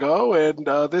here we go. And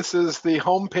this is the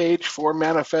homepage for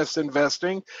Manifest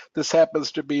Investing. This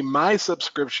happens to be my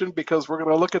subscription because we're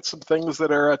going to look at some things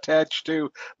that are attached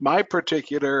to my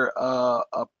particular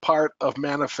part of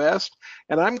Manifest.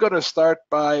 And I'm going to start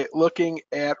by looking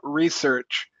at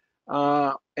research.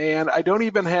 And I don't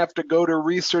even have to go to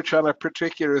research on a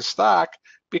particular stock,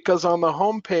 because on the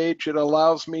homepage it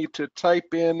allows me to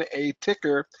type in a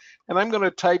ticker. And I'm going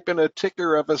to type in a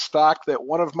ticker of a stock that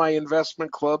one of my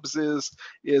investment clubs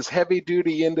is heavy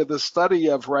duty into the study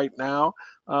of right now.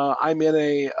 I'm in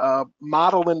a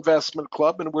model investment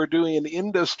club, and we're doing an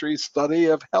industry study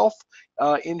of health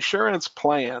insurance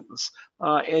plans.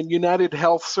 And United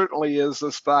Health certainly is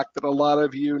a stock that a lot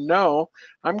of you know.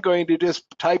 I'm going to just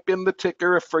type in the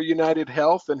ticker for United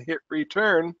Health and hit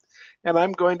return, and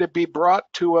I'm going to be brought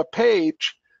to a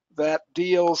page that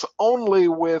deals only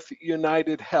with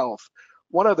United Health.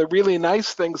 One of the really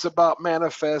nice things about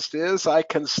Manifest is I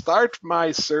can start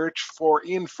my search for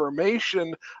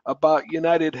information about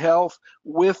United Health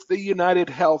with the United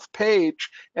Health page,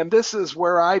 and this is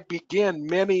where I begin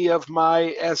many of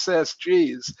my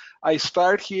SSGs. I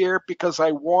start here because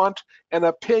I want an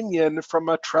opinion from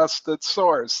a trusted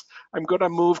source. I'm going to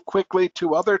move quickly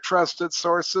to other trusted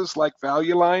sources like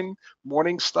Value Line,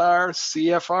 Morningstar,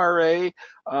 CFRA,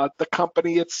 the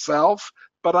company itself.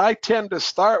 But I tend to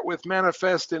start with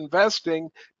Manifest Investing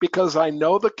because I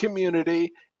know the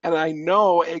community and I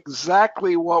know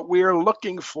exactly what we're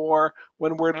looking for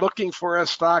when we're looking for a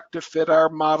stock to fit our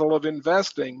model of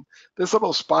investing. This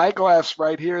little spyglass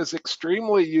right here is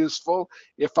extremely useful.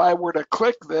 If I were to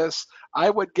click this,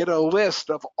 I would get a list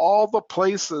of all the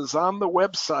places on the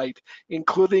website,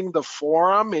 including the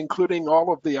forum, including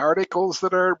all of the articles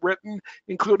that are written,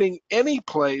 including any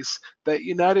place that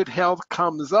United Health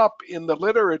comes up in the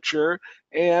literature,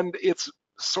 and it's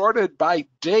sorted by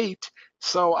date,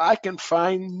 so I can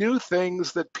find new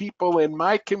things that people in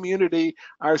my community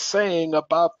are saying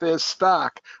about this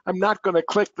stock. I'm not going to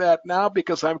click that now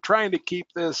because I'm trying to keep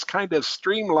this kind of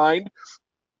streamlined,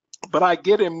 but I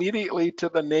get immediately to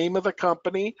the name of the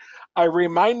company. I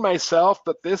remind myself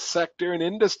that this sector and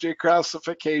industry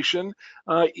classification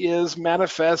is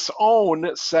Manifest's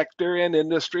own sector and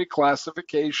industry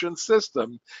classification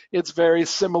system. It's very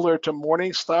similar to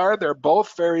Morningstar. They're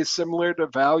both very similar to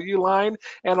Value Line,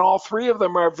 and all three of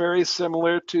them are very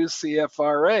similar to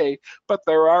CFRA, but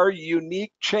there are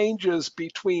unique changes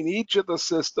between each of the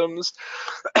systems,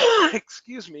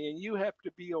 excuse me, and you have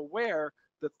to be aware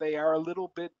that they are a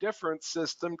little bit different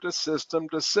system to system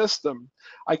to system.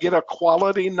 I get a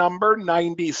quality number,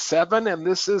 97, and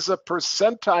this is a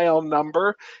percentile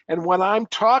number. And when I'm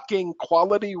talking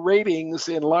quality ratings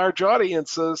in large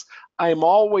audiences, I'm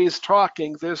always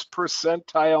talking this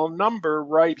percentile number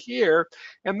right here.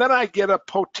 And then I get a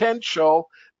potential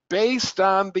based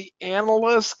on the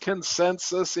analyst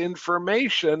consensus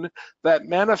information that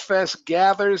Manifest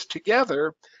gathers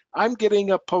together. I'm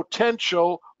getting a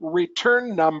potential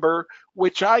return number,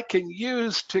 which I can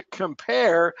use to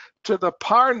compare to the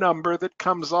par number that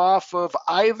comes off of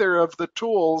either of the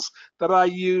tools that I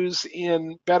use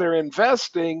in Better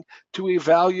Investing to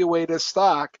evaluate a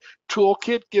stock.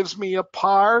 Toolkit gives me a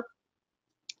par,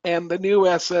 and the new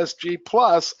SSG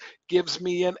Plus gives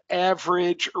me an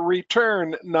average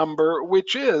return number,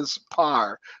 which is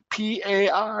par,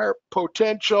 PAR,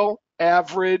 potential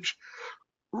average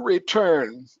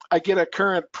return. I get a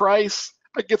current price.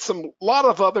 I get some lot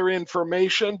of other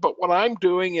information, but what I'm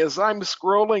doing is I'm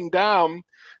scrolling down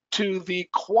to the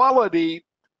quality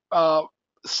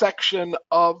section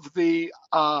of the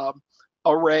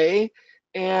array,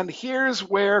 and here's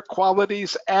where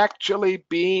quality's actually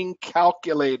being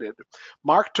calculated.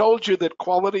 Mark told you that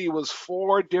quality was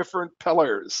 4 different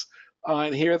pillars,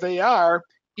 and here they are.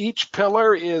 Each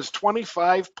pillar is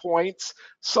 25 points,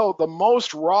 so the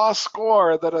most raw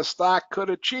score that a stock could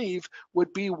achieve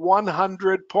would be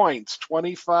 100 points,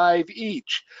 25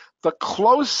 each. The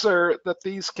closer that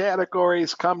these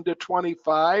categories come to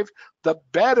 25, the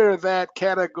better that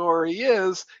category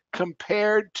is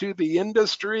compared to the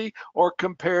industry or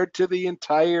compared to the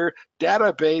entire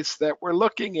database that we're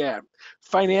looking at.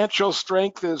 Financial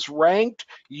strength is ranked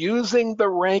using the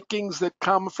rankings that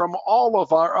come from all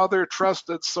of our other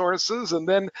trusted sources and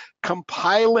then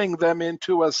compiling them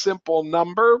into a simple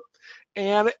number.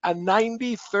 And a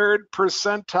 93rd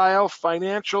percentile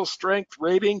financial strength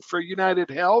rating for United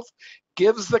Health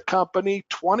gives the company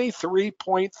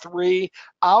 23.3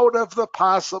 out of the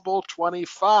possible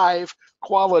 25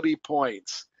 quality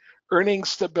points. Earning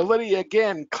stability,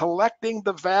 again, collecting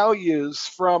the values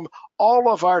from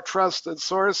all of our trusted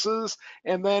sources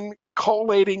and then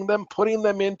collating them, putting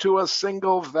them into a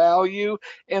single value,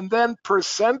 and then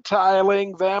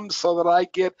percentiling them so that I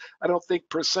get, I don't think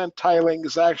percentiling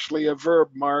is actually a verb,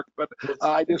 Mark, but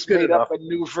I just made up a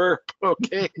new verb,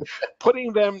 okay?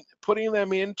 putting them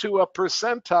into a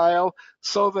percentile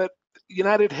so that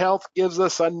United Health gives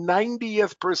us a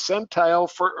 90th percentile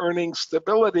for earning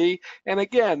stability. And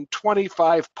again,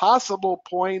 25 possible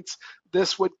points.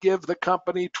 This would give the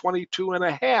company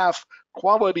 22.5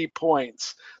 quality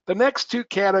points. The next 2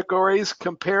 categories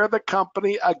compare the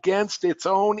company against its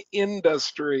own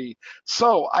industry.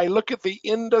 So I look at the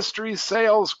industry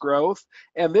sales growth,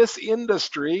 and this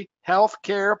industry,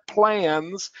 healthcare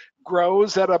plans,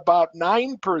 grows at about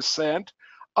 9%.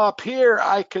 Up here,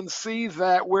 I can see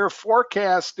that we're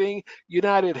forecasting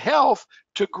United Health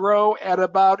to grow at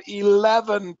about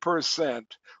 11%.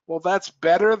 Well, that's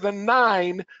better than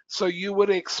 9, so you would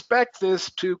expect this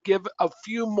to give a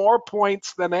few more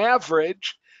points than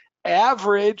average.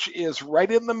 Average is right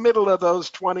in the middle of those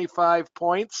 25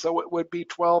 points, so it would be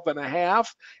 12.5.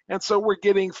 And so we're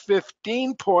getting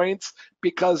 15 points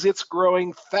because it's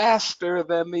growing faster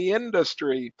than the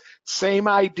industry. Same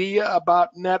idea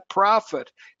about net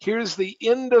profit. Here's the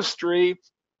industry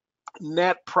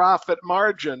net profit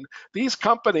margin. These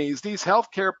companies, these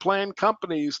healthcare plan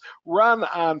companies, run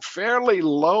on fairly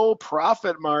low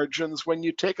profit margins when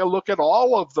you take a look at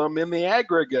all of them in the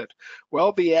aggregate.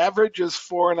 Well, the average is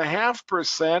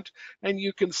 4.5%, and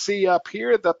you can see up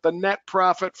here that the net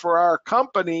profit for our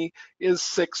company is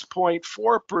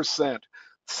 6.4%.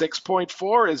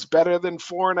 6.4 is better than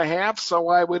 4.5, so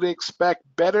I would expect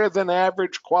better than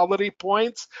average quality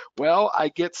points. Well, I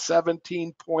get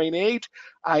 17.8.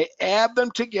 I add them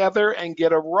together and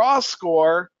get a raw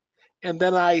score, and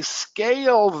then I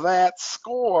scale that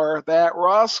score, that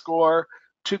raw score,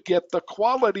 to get the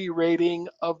quality rating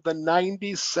of the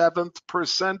 97th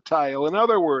percentile. In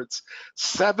other words,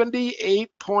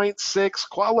 78.6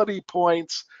 quality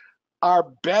points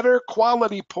are better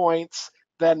quality points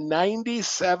than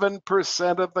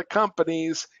 97% of the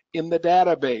companies in the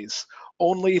database.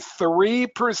 Only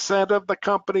 3% of the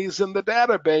companies in the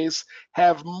database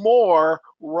have more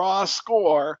raw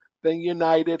score than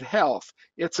United Health.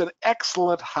 It's an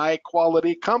excellent high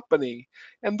quality company.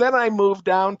 And then I move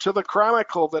down to the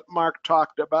Chronicle that Mark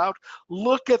talked about.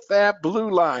 Look at that blue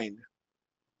line.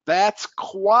 That's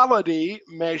quality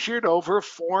measured over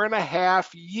 4.5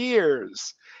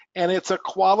 years. And it's a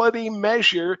quality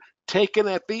measure taken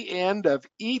at the end of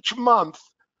each month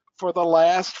for the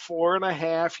last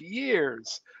 4.5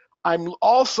 years. I'm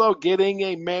also getting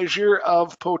a measure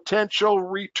of potential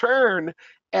return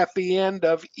at the end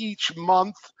of each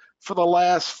month for the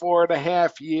last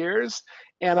 4.5 years.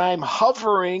 And I'm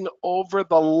hovering over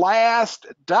the last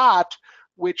dot,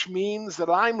 which means that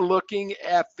I'm looking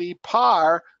at the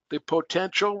par, the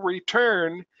potential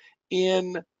return,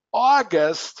 in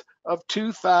August of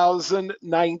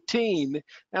 2019,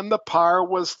 and the par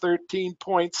was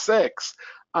 13.6.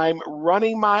 I'm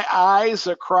running my eyes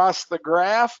across the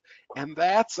graph, and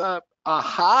that's a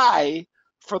high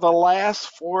for the last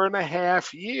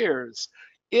 4.5 years.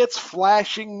 It's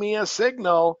flashing me a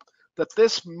signal that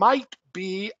this might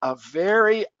be a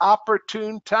very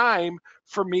opportune time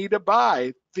for me to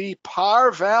buy. The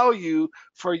par value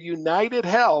for United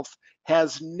Health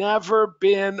has never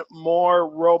been more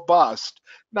robust.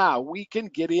 Now, we can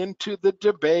get into the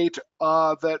debate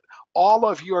that all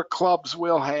of your clubs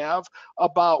will have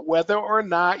about whether or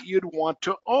not you'd want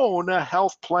to own a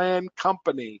health plan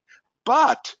company.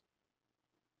 But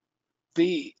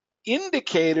the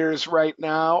indicators right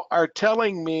now are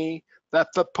telling me that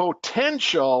the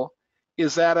potential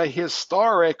is at a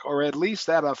historic, or at least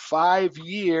at a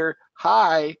 5-year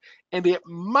high, and it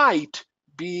might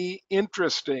be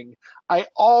interesting. I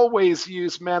always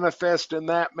use manifest in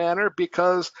that manner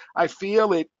because I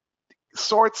feel it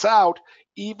sorts out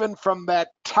even from that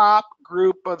top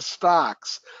group of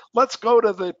stocks. Let's go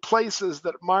to the places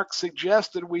that Mark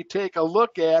suggested we take a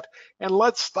look at, and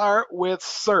let's start with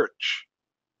search.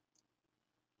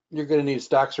 You're going to need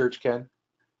stock search, Ken.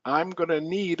 I'm going to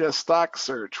need a stock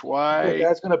search. Why? Okay,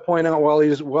 that's going to point out while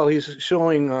he's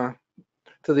showing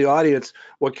to the audience,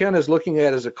 what Ken is looking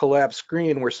at is a collapsed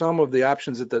screen where some of the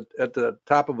options at the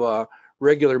top of a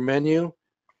regular menu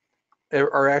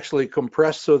are actually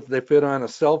compressed so that they fit on a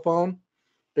cell phone.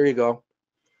 There you go.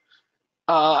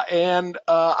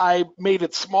 I made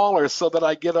it smaller so that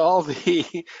I get all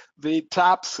the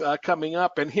tops coming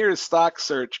up. And here's stock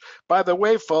search. By the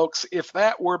way, folks, if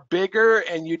that were bigger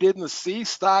and you didn't see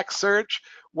stock search,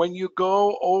 when you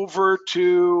go over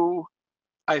to,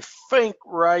 I think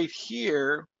right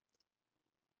here,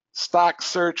 stock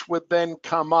search would then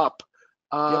come up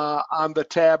on the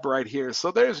tab right here.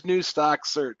 So there's new stock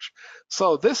search.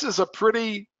 So this is a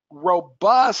pretty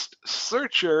robust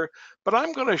searcher, but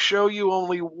I'm going to show you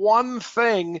only one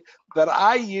thing that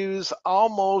I use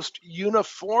almost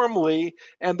uniformly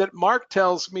and that Mark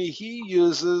tells me he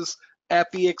uses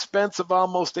at the expense of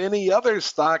almost any other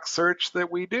stock search that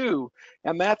we do,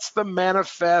 and that's the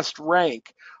manifest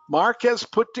rank. Mark has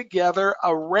put together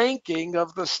a ranking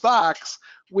of the stocks,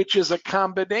 which is a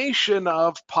combination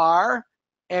of par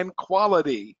and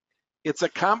quality. It's a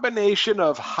combination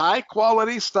of high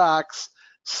quality stocks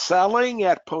selling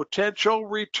at potential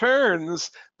returns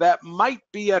that might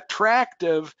be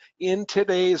attractive in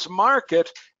today's market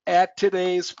at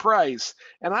today's price.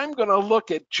 And I'm going to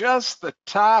look at just the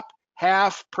top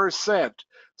 0.5%.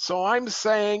 So I'm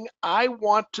saying I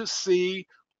want to see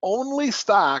only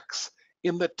stocks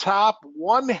in the top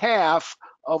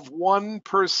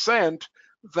 0.5%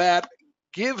 that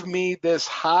give me this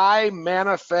high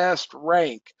manifest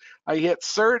rank. I hit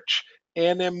search,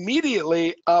 and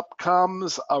immediately up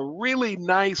comes a really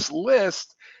nice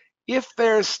list. If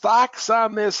there's stocks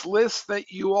on this list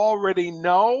that you already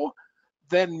know,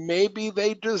 then maybe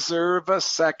they deserve a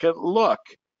second look.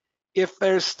 If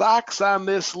there's stocks on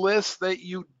this list that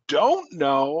you don't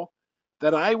know,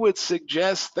 then I would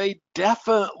suggest they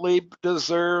definitely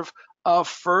deserve a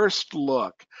first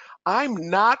look. I'm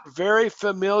not very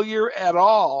familiar at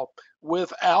all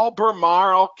with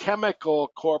Albemarle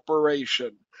Chemical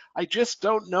Corporation. I just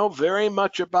don't know very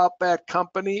much about that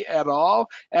company at all.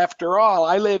 After all,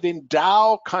 I live in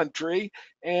Dow country,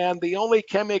 and the only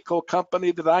chemical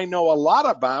company that I know a lot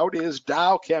about is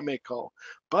Dow Chemical.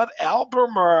 But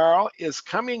Albemarle is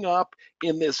coming up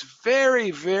in this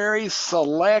very, very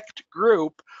select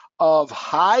group of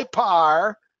high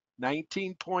par,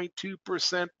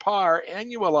 19.2% par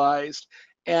annualized,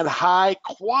 and high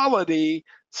quality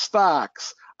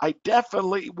stocks. I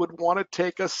definitely would want to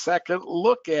take a second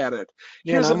look at it.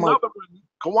 Yeah, and Here's another one.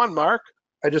 Go on, Mark.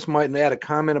 I just might add a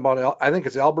comment about, I think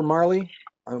it's Albemarle.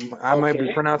 I might be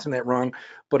Okay. pronouncing that wrong,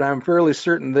 but I'm fairly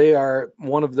certain they are,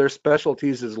 one of their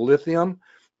specialties is lithium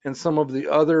and some of the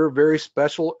other very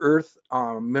special earth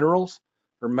minerals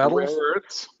or metals. Rare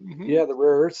earths. Yeah, the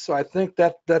rare earths. So I think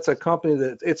that's a company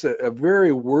that it's a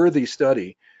very worthy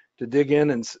study to dig in.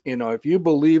 And, if you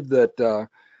believe that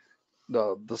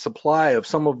the supply of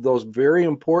some of those very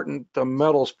important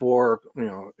metals for,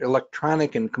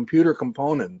 electronic and computer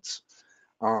components,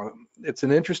 it's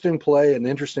an interesting play, an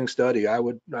interesting study. I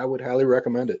would highly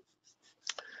recommend it.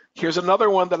 Here's another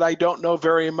one that I don't know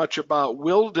very much about.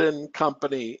 Wilden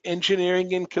Company,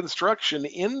 engineering and construction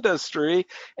industry.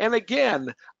 And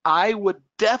again, I would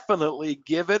definitely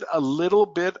give it a little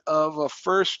bit of a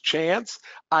first chance.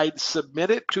 I'd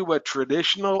submit it to a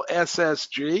traditional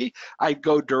SSG. I'd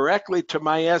go directly to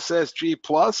my SSG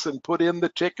Plus and put in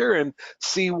the ticker and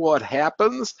see what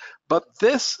happens. But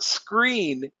this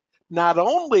screen not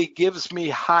only gives me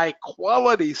high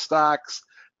quality stocks,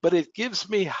 but it gives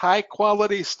me high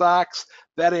quality stocks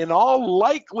that in all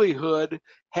likelihood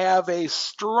have a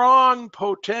strong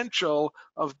potential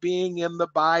of being in the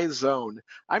buy zone.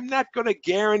 I'm not going to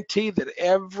guarantee that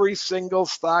every single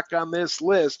stock on this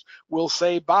list will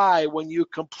say buy when you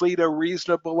complete a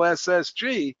reasonable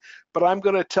SSG, but I'm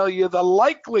going to tell you the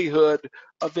likelihood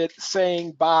of it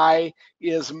saying buy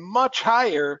is much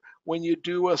higher when you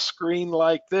do a screen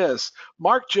like this.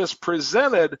 Mark just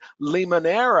presented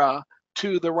Limoneira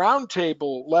to the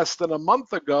roundtable less than a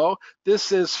month ago.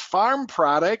 This is farm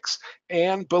products,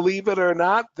 and believe it or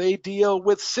not, they deal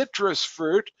with citrus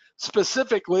fruit,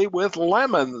 specifically with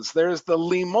lemons. There's the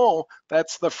limon,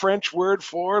 that's the French word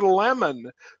for lemon.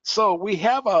 So we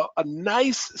have a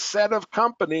nice set of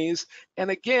companies, and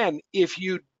again, if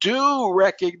you do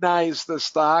recognize the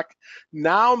stock,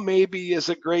 now maybe is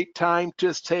a great time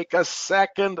to take a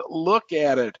second look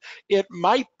at it. It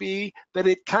might be that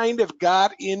it kind of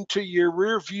got into your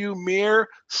rearview mirror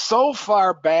so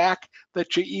far back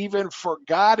that you even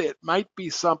forgot it might be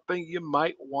something you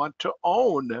might want to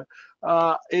own.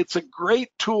 It's a great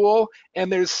tool,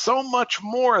 and there's so much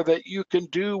more that you can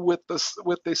do with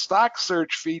the stock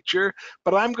search feature,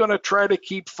 but I'm going to try to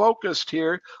keep focused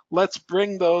here. Let's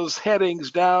bring those headings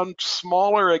down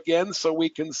smaller again so we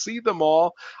can see them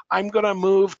all. I'm going to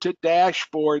move to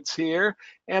dashboards here,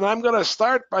 and I'm going to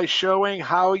start by showing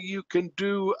how you can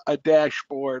do a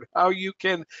dashboard, how you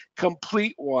can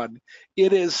complete one.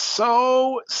 It is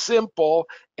so simple,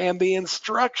 and the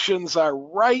instructions are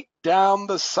right down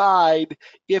the side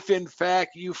if in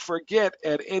fact you forget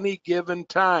at any given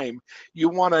time. You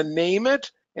want to name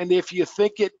it, and if you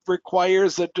think it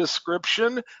requires a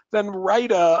description, then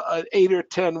write an 8 or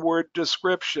 10 word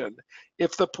description.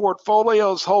 If the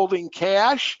portfolio is holding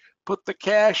cash, put the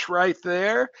cash right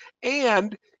there.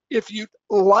 And if you'd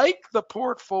like the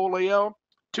portfolio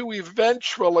to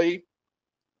eventually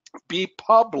be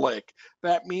public,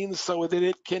 that means so that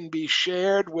it can be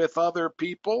shared with other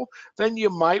people, then you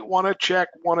might want to check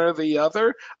one or the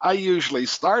other. I usually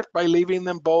start by leaving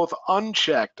them both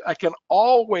unchecked. I can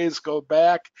always go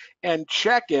back and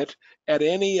check it at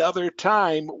any other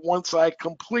time once I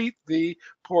complete the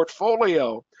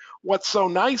portfolio. What's so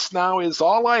nice now is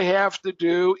all I have to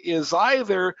do is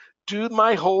either do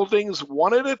my holdings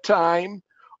one at a time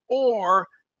or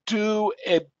do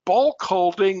a bulk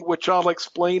holding, which I'll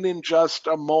explain in just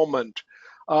a moment.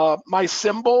 My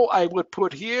symbol I would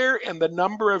put here, and the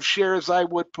number of shares I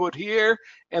would put here,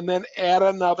 and then add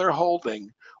another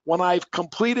holding. When I've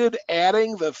completed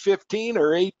adding the 15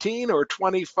 or 18 or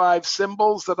 25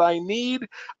 symbols that I need,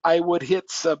 I would hit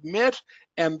submit,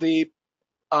 and the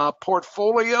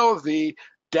portfolio, the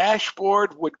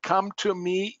dashboard would come to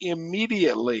me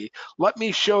immediately. Let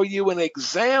me show you an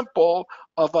example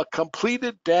of a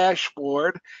completed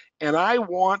dashboard, and I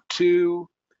want to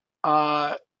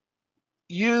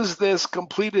use this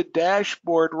completed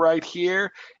dashboard right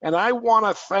here, and I want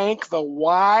to thank the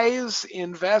Wise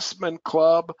Investment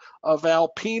Club of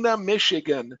Alpena,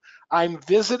 Michigan. I'm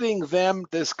visiting them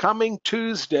this coming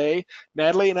Tuesday.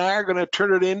 Natalie and I are going to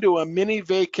turn it into a mini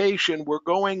vacation. We're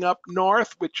going up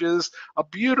north, which is a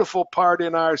beautiful part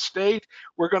in our state.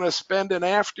 We're going to spend an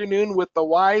afternoon with the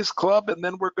Wise Club, and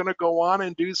then we're going to go on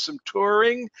and do some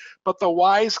touring. But the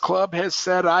Wise Club has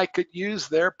said I could use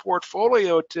their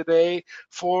portfolio today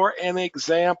for an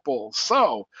example.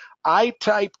 So I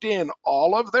typed in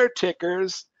all of their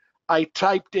tickers. I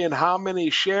typed in how many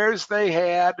shares they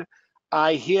had.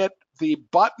 I hit the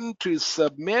button to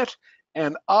submit,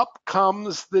 and up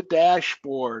comes the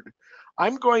dashboard.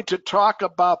 I'm going to talk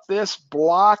about this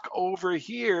block over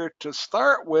here to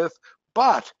start with,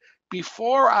 but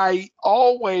before I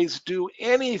always do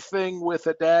anything with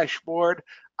a dashboard,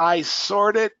 I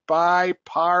sort it by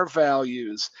par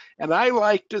values. And I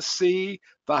like to see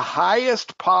the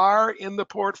highest par in the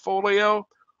portfolio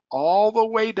all the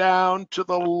way down to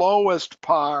the lowest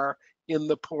par in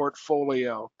the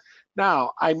portfolio.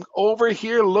 Now, I'm over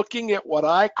here looking at what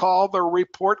I call the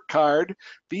report card.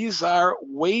 These are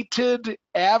weighted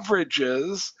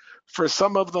averages for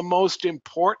some of the most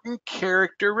important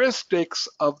characteristics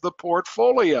of the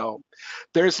portfolio.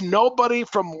 There's nobody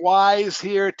from Wise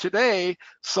here today,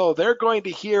 so they're going to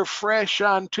hear fresh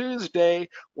on Tuesday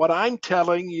what I'm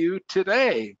telling you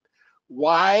today.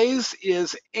 Wise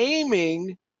is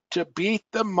aiming to beat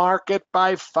the market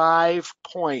by 5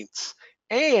 points,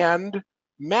 and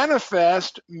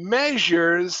Manifest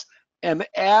measures an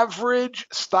average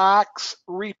stock's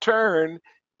return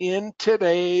in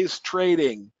today's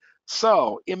trading.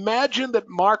 So imagine that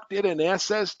Mark did an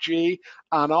SSG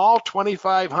on all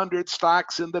 2,500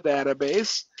 stocks in the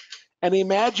database, and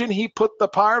imagine he put the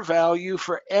par value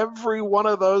for every one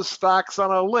of those stocks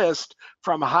on a list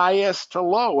from highest to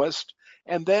lowest,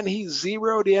 and then he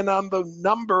zeroed in on the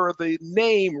number, the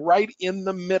name right in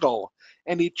the middle,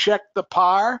 and he checked the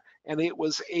par, and it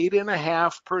was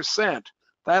 8.5%.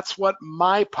 That's what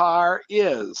my par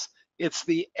is. It's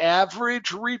the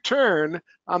average return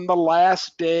on the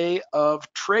last day of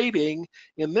trading.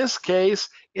 In this case,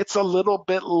 it's a little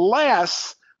bit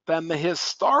less than the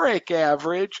historic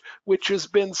average, which has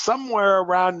been somewhere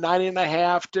around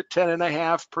 9.5 to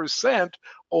 10.5%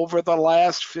 over the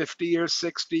last 50 or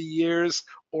 60 years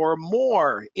or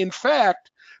more. In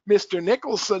fact, Mr.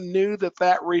 Nicholson knew that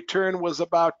that return was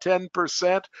about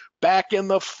 10% back in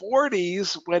the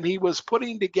 40s when he was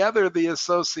putting together the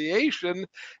association,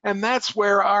 and that's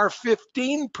where our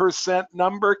 15%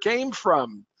 number came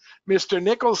from. Mr.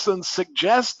 Nicholson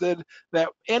suggested that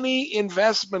any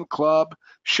investment club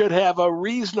should have a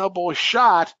reasonable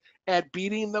shot at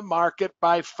beating the market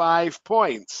by 5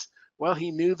 points. Well, he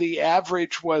knew the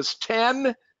average was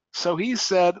 10, so he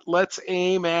said, let's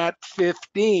aim at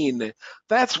 15.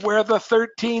 That's where the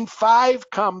 13.5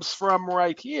 comes from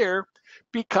right here,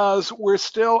 because we're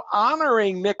still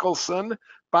honoring Nicholson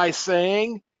by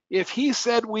saying, if he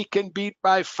said we can beat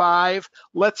by 5,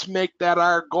 let's make that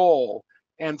our goal.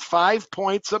 And 5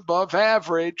 points above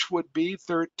average would be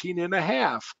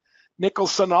 13.5.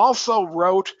 Nicholson also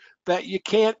wrote that you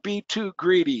can't be too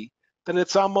greedy, that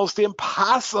it's almost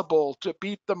impossible to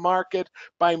beat the market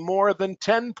by more than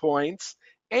 10 points,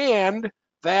 and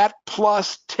that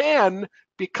plus 10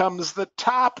 becomes the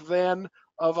top then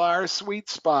of our sweet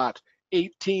spot,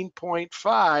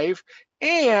 18.5,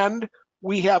 and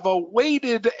we have a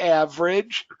weighted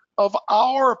average of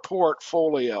our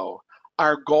portfolio.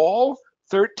 Our goal,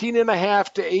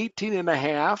 13.5 to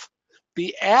 18.5.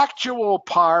 The actual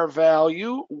par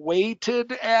value,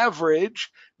 weighted average,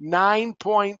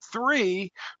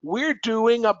 9.3. We're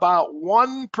doing about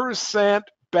 1%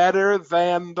 better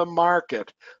than the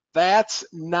market. That's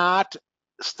not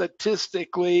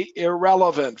statistically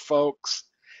irrelevant, folks.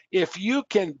 If you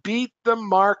can beat the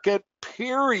market,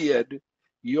 period,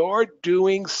 you're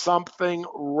doing something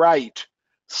right.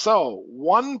 So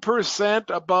 1%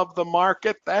 above the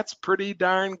market, that's pretty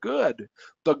darn good.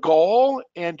 The goal,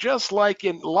 and just like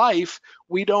in life,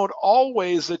 we don't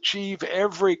always achieve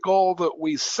every goal that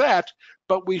we set,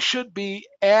 but we should be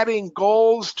adding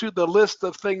goals to the list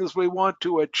of things we want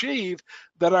to achieve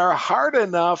that are hard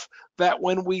enough that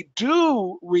when we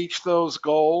do reach those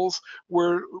goals,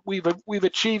 we've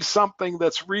achieved something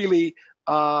that's really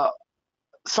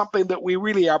something that we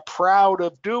really are proud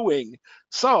of doing.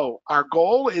 So our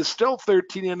goal is still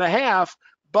 13.5,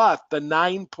 but the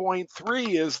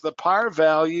 9.3 is the par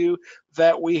value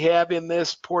that we have in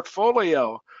this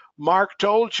portfolio. Mark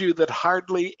told you that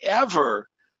hardly ever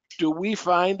do we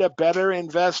find a better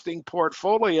investing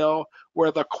portfolio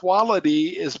where the quality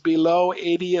is below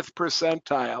 80th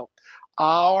percentile?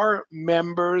 Our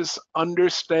members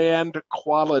understand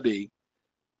quality,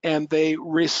 and they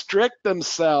restrict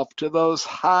themselves to those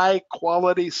high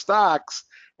quality stocks,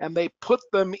 and they put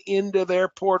them into their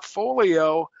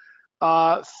portfolio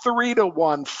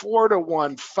 3-to-1,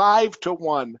 4-to-1,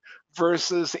 5-to-1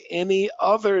 versus any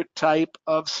other type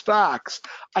of stocks.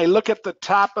 I look at the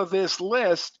top of this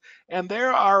list, and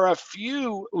there are a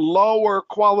few lower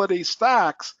quality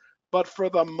stocks, but for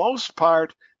the most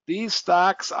part, these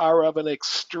stocks are of an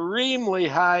extremely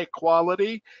high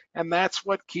quality, and that's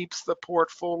what keeps the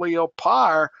portfolio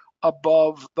par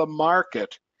above the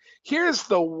market. Here's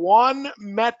the one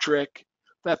metric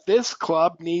that this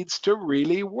club needs to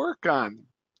really work on.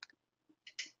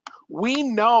 We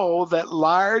know that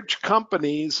large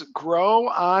companies grow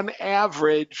on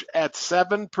average at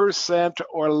 7%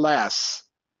 or less.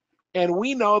 And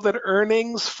we know that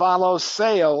earnings follow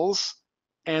sales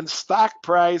and stock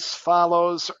price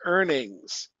follows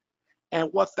earnings. And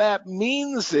what that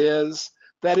means is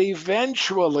that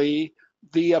eventually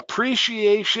the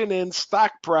appreciation in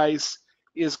stock price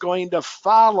is going to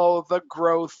follow the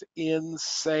growth in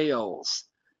sales.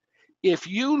 If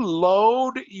you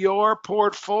load your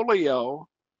portfolio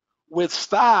with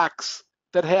stocks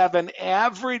that have an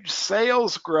average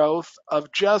sales growth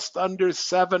of just under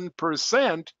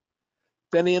 7%,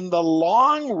 then in the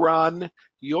long run,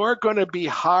 you're going to be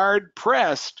hard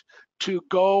pressed to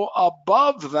go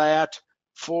above that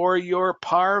for your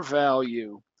par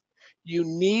value. You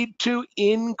need to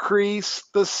increase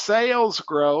the sales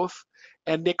growth.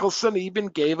 And Nicholson even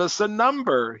gave us a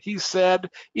number. He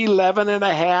said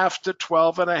 11.5 to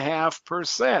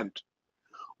 12.5%.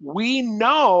 We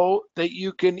know that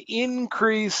you can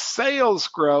increase sales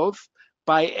growth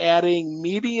by adding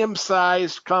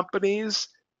medium-sized companies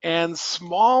and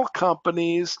small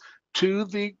companies to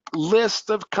the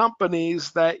list of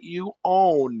companies that you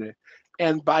own.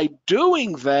 And by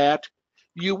doing that,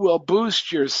 you will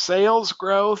boost your sales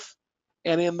growth,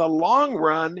 and in the long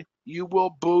run, you will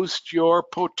boost your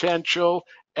potential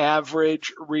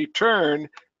average return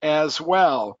as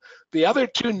well. The other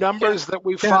two numbers that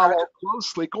we follow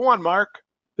closely, go on, Mark.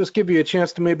 Just give you a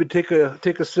chance to maybe take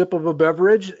a sip of a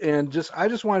beverage, and I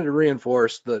just wanted to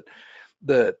reinforce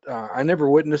that I never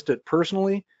witnessed it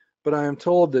personally, but I am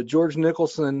told that George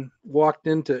Nicholson walked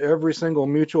into every single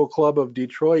Mutual Club of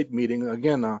Detroit meeting,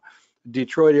 again, a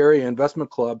Detroit area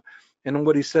investment club, and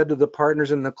what he said to the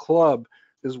partners in the club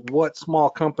is, what small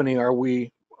company are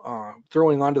we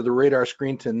throwing onto the radar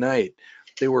screen tonight?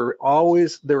 They were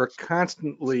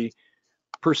constantly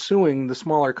pursuing the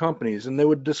smaller companies, and they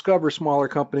would discover smaller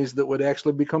companies that would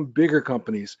actually become bigger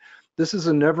companies. This is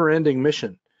a never-ending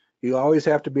mission. You always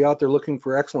have to be out there looking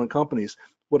for excellent companies.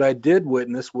 What I did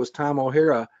witness was Tom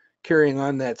O'Hara carrying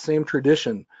on that same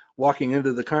tradition, walking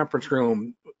into the conference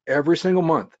room every single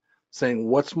month saying,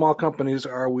 what small companies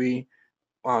are we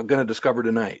going to discover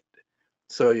tonight?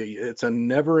 So it's a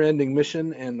never-ending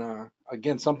mission, and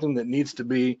again, something that needs to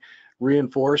be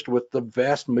reinforced with the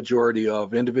vast majority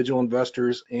of individual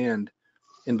investors and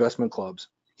investment clubs.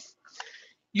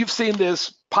 You've seen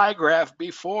this pie graph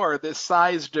before, this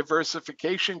size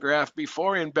diversification graph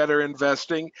before in Better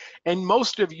Investing, and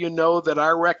most of you know that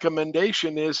our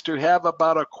recommendation is to have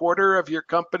about a quarter of your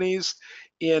companies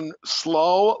in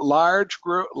slow, large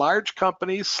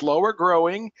companies, slower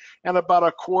growing, and about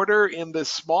a quarter in the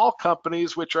small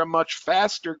companies, which are much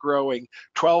faster growing,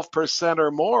 12%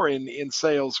 or more in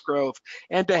sales growth,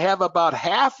 and to have about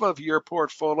half of your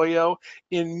portfolio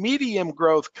in medium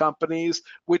growth companies,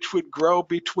 which would grow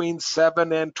between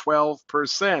 7 and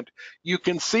 12%. You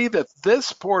can see that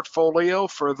this portfolio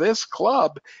for this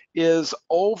club is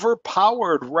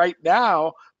overpowered right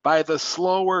now by the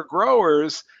slower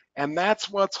growers, and that's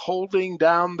what's holding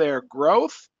down their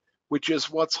growth, which is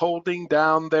what's holding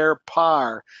down their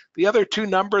par. The other two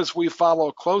numbers we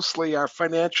follow closely are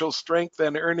financial strength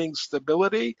and earnings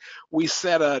stability. We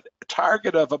set a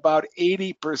target of about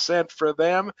 80% for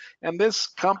them, and this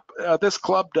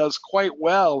club does quite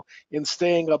well in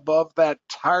staying above that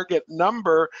target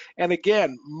number. And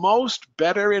again, most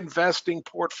Better Investing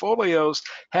portfolios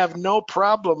have no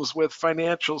problems with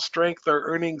financial strength or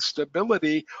earnings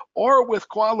stability or with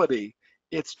quality.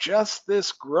 It's just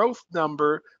this growth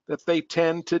number that they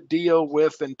tend to deal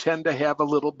with and tend to have a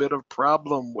little bit of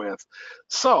problem with.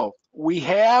 So we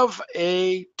have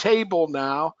a table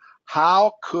now.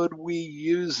 How could we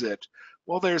use it?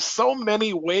 Well, there's so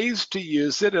many ways to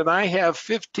use it, and I have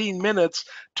 15 minutes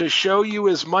to show you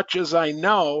as much as I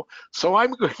know, so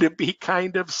I'm going to be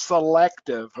kind of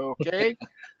selective, okay?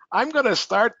 I'm going to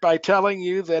start by telling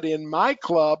you that in my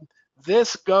club,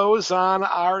 this goes on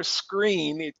our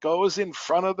screen. It goes in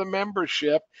front of the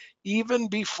membership even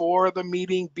before the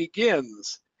meeting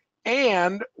begins.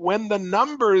 And when the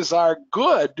numbers are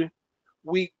good,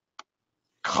 we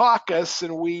caucus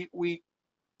and we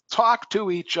talk to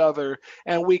each other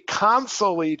and we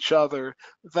console each other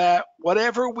that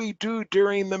whatever we do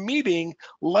during the meeting,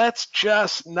 let's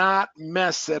just not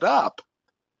mess it up.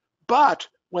 But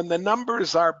when the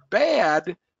numbers are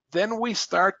bad, then we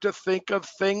start to think of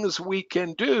things we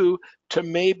can do to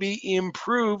maybe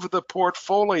improve the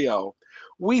portfolio.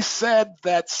 We said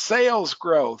that sales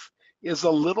growth is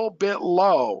a little bit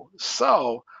low.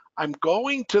 So I'm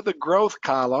going to the growth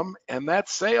column, and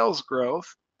that's sales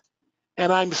growth,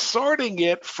 and I'm sorting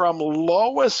it from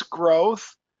lowest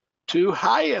growth to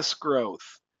highest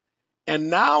growth. And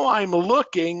now I'm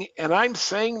looking and I'm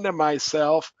saying to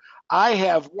myself, I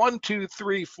have 1, 2,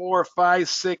 3, 4, 5,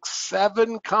 6,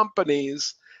 7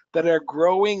 companies that are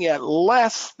growing at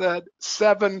less than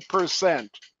 7%.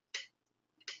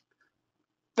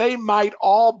 They might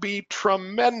all be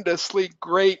tremendously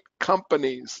great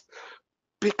companies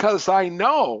because I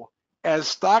know as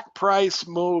stock price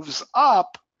moves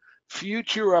up,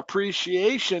 future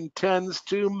appreciation tends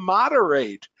to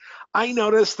moderate. I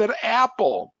noticed that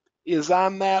Apple is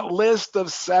on that list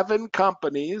of 7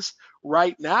 companies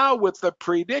right now with the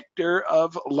predictor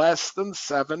of less than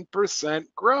 7%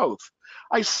 growth.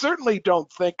 I certainly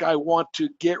don't think I want to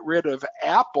get rid of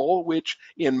Apple, which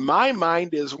in my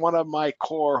mind is one of my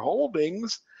core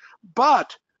holdings,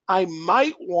 but I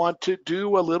might want to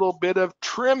do a little bit of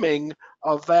trimming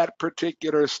of that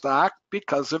particular stock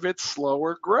because of its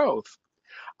slower growth.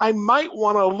 I might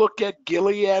want to look at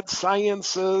Gilead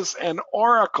Sciences and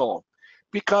Oracle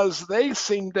because they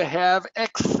seem to have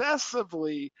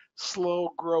excessively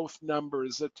slow growth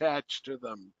numbers attached to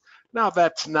them. Now,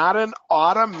 that's not an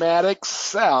automatic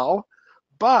sell,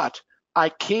 but I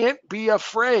can't be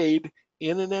afraid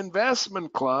in an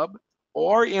investment club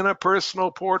or in a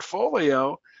personal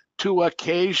portfolio to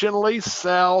occasionally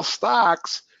sell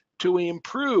stocks to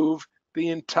improve the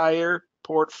entire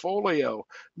portfolio.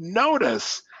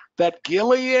 Notice that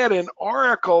Gilead and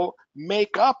Oracle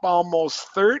make up almost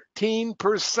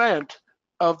 13%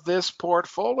 of this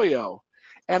portfolio.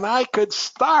 And I could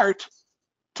start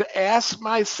to ask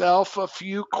myself a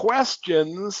few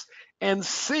questions and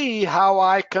see how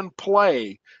I can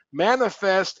play.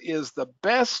 Manifest is the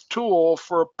best tool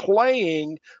for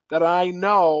playing that I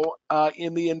know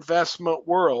in the investment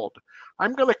world.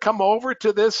 I'm going to come over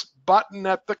to this button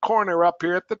at the corner up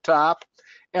here at the top,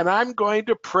 and I'm going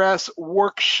to press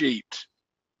Worksheet.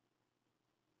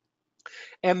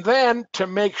 And then to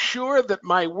make sure that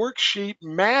my worksheet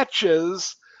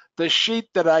matches the sheet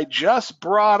that I just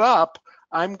brought up,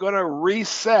 I'm going to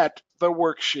reset the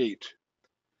worksheet.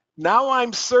 Now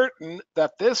I'm certain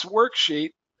that this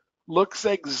worksheet looks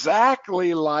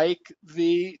exactly like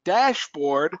the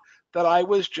dashboard that I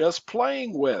was just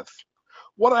playing with.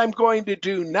 What I'm going to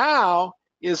do now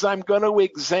is I'm going to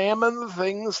examine the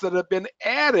things that have been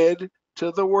added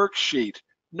to the worksheet.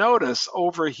 Notice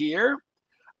over here,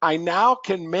 I now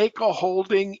can make a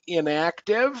holding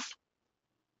inactive.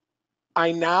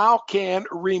 I now can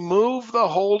remove the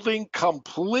holding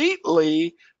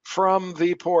completely from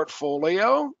the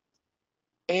portfolio.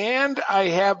 And I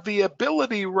have the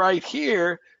ability right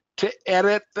here to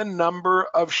edit the number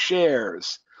of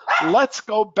shares. Let's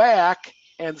go back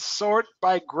and sort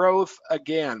by growth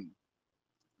again.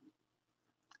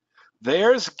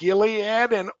 There's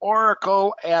Gilead and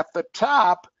Oracle at the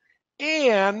top.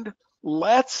 And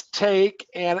let's take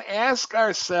and ask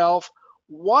ourselves,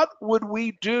 what would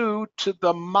we do to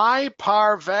the my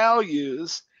par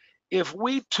values if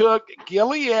we took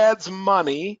Gilead's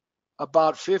money,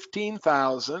 about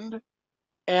 15,000,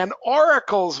 and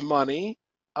Oracle's money,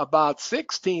 about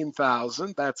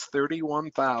 16,000, that's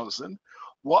 31,000.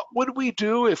 What would we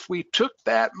do if we took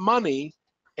that money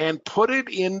and put it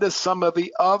into some of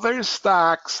the other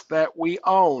stocks that we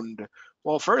owned?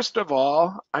 Well, first of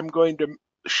all, I'm going to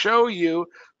show you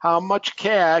how much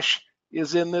cash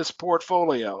is in this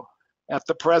portfolio. At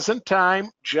the present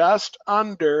time, just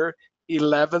under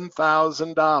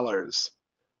 $11,000.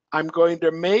 I'm going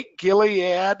to make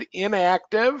Gilead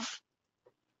inactive.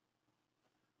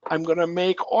 I'm going to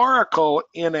make Oracle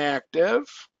inactive.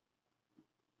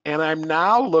 And I'm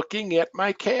now looking at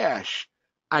my cash.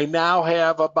 I now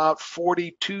have about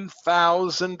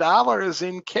 $42,000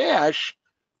 in cash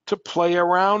to play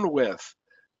around with.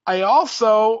 I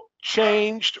also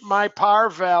changed my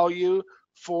par value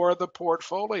for the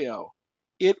portfolio.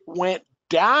 It went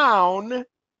down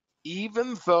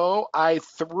even though I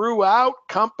threw out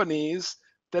companies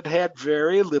that had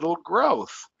very little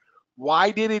growth.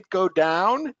 Why did it go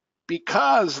down?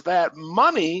 Because that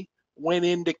money went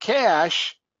into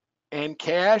cash, and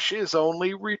cash is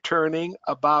only returning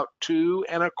about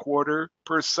 2.25%,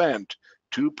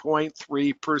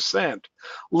 2.3%.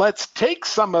 Let's take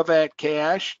some of that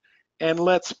cash and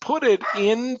let's put it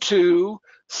into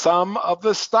some of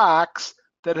the stocks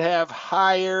that have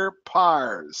higher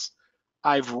pars.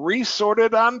 I've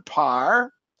resorted on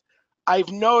par.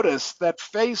 I've noticed that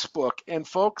Facebook, and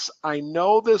folks, I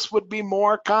know this would be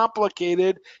more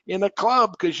complicated in a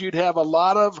club because you'd have a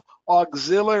lot of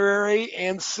auxiliary,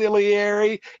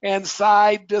 ancillary, and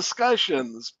side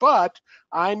discussions, but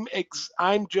I'm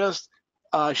just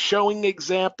showing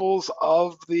examples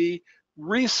of the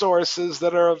resources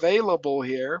that are available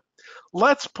here.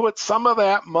 Let's put some of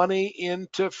that money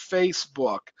into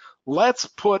Facebook. Let's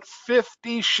put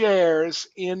 50 shares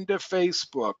into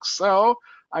Facebook. So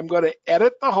I'm going to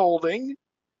edit the holding,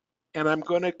 and I'm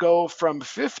going to go from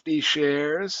 50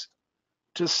 shares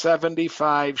to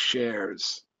 75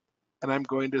 shares, and I'm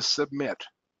going to submit.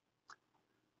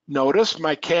 Notice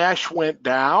my cash went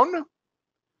down.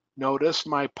 Notice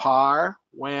my par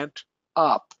went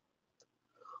up.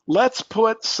 Let's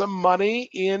put some money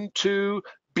into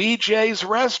BJ's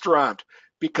Restaurant,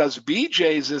 because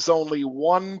BJ's is only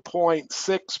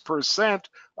 1.6%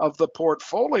 of the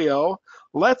portfolio.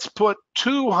 Let's put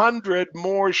 200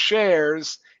 more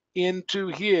shares into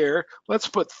here. Let's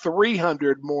put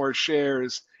 300 more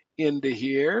shares into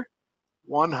here.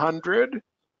 100,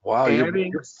 Wow,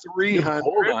 adding you're 300.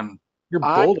 bold on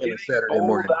I'm a getting Saturday bold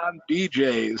morning. on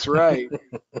BJ's, right?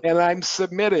 And I'm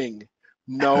submitting.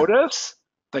 Notice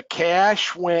the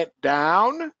cash went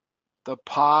down, the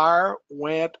par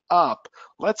went up.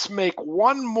 Let's make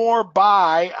one more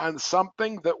buy on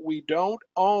something that we don't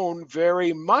own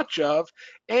very much of,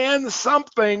 and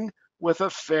something with a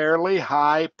fairly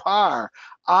high par.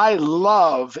 I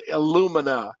love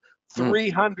Illumina.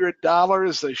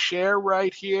 $300 a share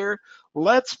right here.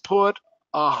 Let's put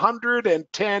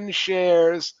 110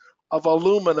 shares of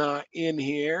Illumina in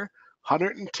here.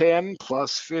 110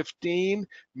 plus 15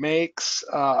 makes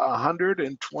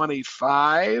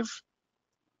 125.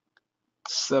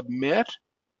 Submit.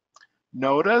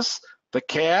 Notice the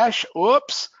cash.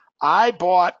 Oops, I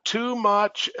bought too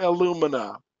much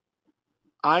Illumina.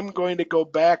 I'm going to go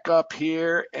back up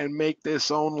here and make this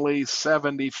only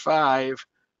 75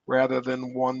 rather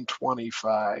than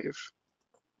 125.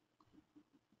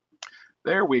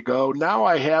 There we go. Now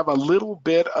I have a little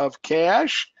bit of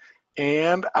cash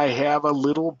and I have a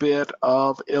little bit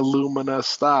of Illumina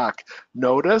stock.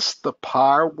 Notice the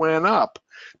par went up.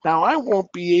 Now I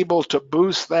won't be able to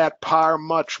boost that par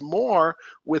much more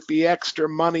with the extra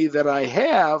money that I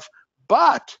have,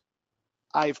 but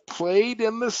I've played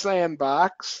in the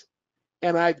sandbox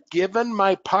and I've given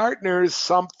my partners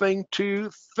something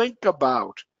to think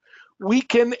about. We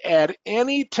can at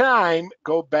any time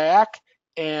go back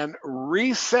and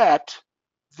reset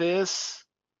this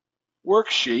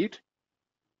worksheet,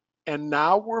 and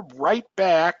now we're right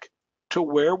back to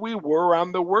where we were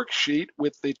on the worksheet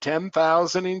with the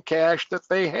 10,000 in cash that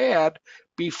they had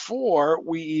before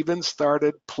we even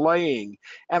started playing.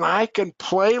 And I can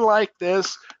play like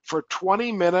this for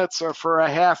 20 minutes or for a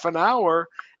half an hour.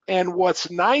 And what's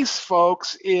nice,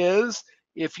 folks, is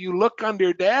if you look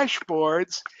under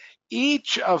dashboards,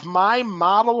 each of my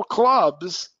model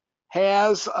clubs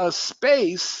has a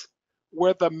space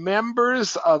where the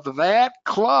members of that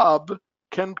club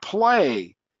can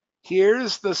play.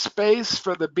 Here's the space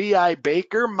for the B.I.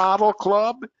 Baker Model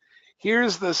Club.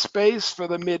 Here's the space for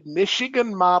the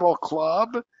Mid-Michigan Model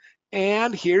Club.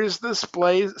 And here's the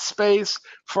space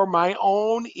for my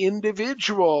own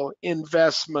individual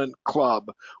investment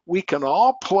club. We can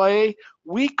all play.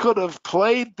 We could have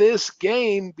played this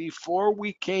game before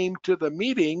we came to the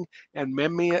meeting, and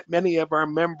many of our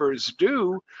members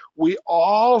do. We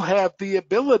all have the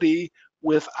ability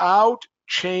without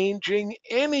changing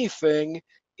anything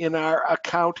in our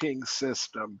accounting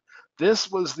system.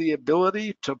 This was the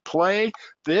ability to play.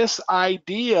 This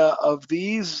idea of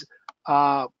these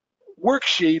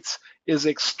worksheets is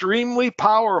extremely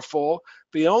powerful.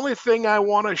 The only thing I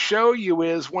want to show you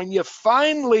is when you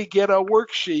finally get a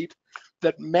worksheet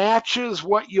that matches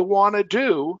what you want to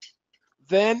do,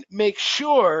 then make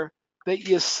sure that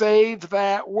you save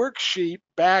that worksheet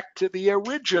back to the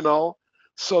original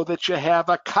so that you have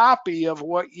a copy of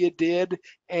what you did,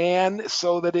 and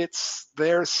so that it's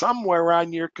there somewhere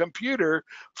on your computer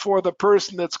for the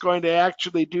person that's going to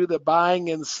actually do the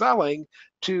buying and selling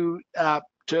to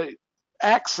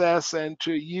access and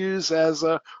to use as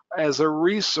a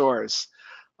resource.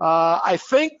 I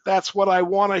think that's what I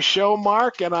want to show,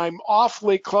 Mark, and I'm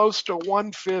awfully close to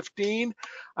 1:15.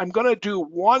 I'm going to do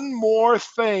one more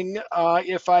thing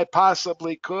if I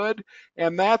possibly could,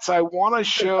 and that's I want to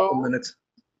show, minutes.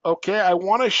 okay, I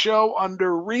want to show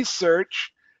under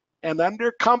research and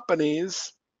under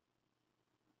companies,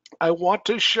 I want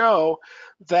to show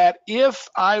that if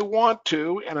I want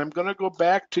to, and I'm going to go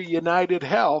back to United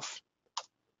Health,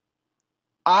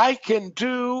 I can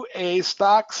do a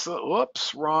stock,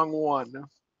 whoops, wrong one.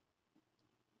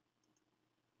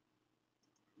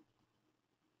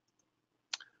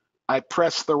 I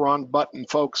pressed the wrong button,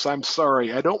 folks. I'm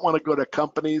sorry. I don't want to go to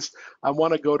companies. I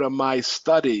want to go to my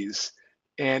studies.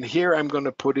 And here I'm going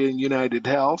to put in United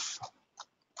Health.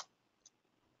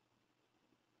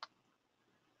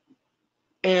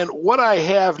 And what I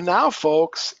have now,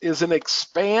 folks, is an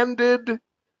expanded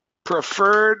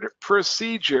preferred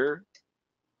procedure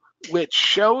which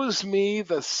shows me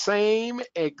the same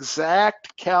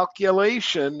exact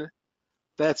calculation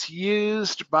that's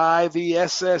used by the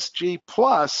SSG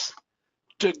Plus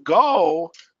to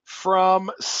go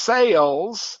from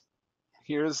sales,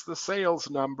 here's the sales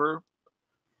number,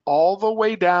 all the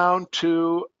way down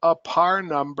to a par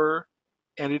number,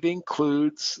 and it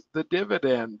includes the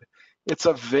dividend. It's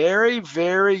a very,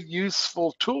 very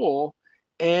useful tool,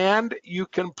 and you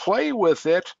can play with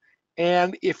it.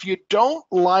 And if you don't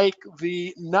like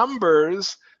the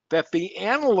numbers that the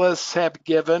analysts have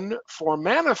given for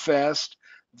manifest,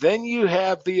 then you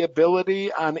have the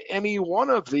ability on any one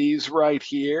of these right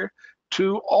here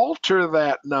to alter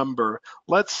that number.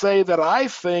 Let's say that I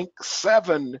think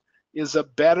 7 is a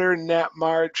better net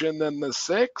margin than the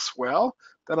 6. Well,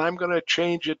 then I'm going to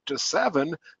change it to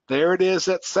 7. There it is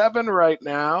at 7 right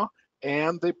now,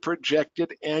 and the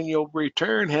projected annual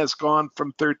return has gone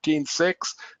from 13.6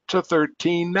 to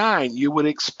 13.9. You would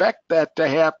expect that to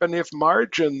happen if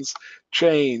margins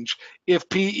change. If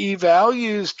PE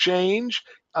values change,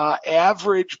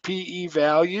 average PE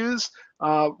values,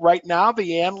 right now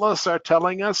the analysts are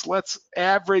telling us let's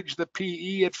average the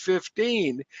PE at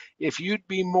 15. If you'd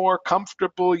be more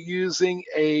comfortable using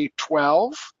a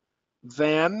 12,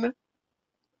 then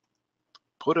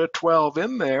put a 12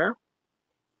 in there,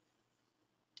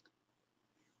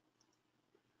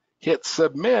 hit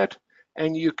submit,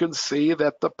 and you can see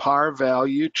that the par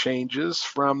value changes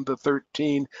from the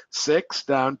 13.6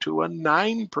 down to a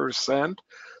 9%.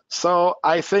 So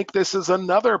I think this is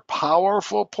another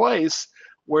powerful place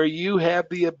where you have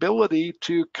the ability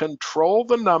to control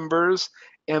the numbers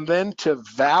and then to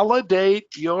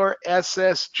validate your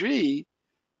SSG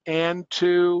and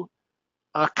to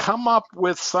come up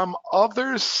with some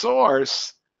other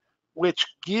source which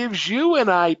gives you an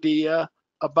idea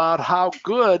about how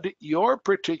good your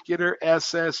particular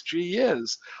SSG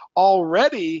is.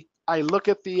 Already, I look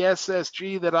at the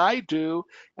SSG that I do,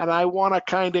 and I want to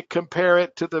kind of compare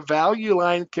it to the value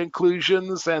line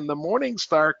conclusions and the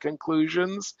Morningstar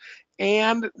conclusions.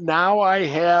 And now I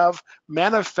have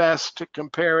Manifest to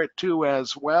compare it to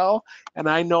as well. And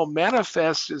I know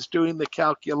Manifest is doing the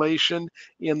calculation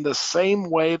in the same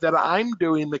way that I'm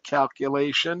doing the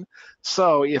calculation.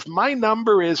 So if my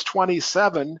number is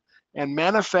 27 and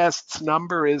Manifest's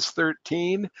number is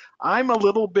 13, I'm a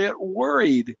little bit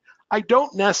worried. I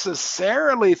don't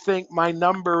necessarily think my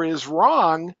number is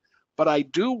wrong, but I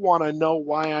do want to know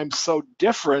why I'm so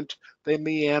different than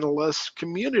the analyst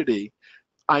community.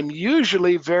 I'm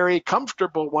usually very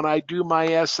comfortable when I do my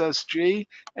SSG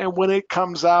and when it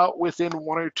comes out within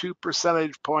 1 or 2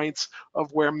 percentage points of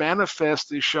where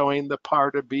Manifest is showing the par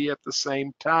to be at the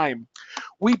same time.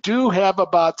 We do have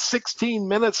about 16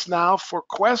 minutes now for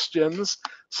questions,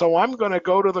 so I'm going to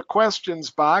go to the questions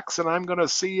box and I'm going to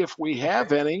see if we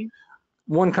have any.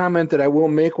 One comment that I will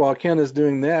make while Ken is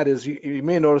doing that is you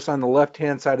may notice on the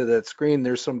left-hand side of that screen,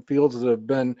 there's some fields that have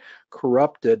been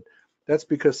corrupted. That's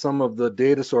because some of the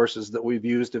data sources that we've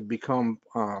used have become,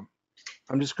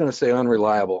 I'm just going to say,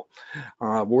 unreliable.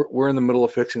 We're in the middle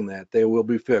of fixing that. They will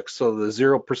be fixed. So the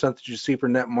 0% that you see for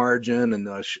net margin and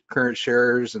the current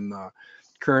shares and the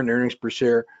current earnings per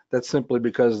share, that's simply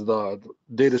because the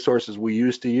data sources we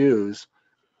used to use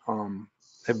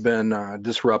have been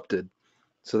disrupted.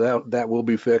 So that will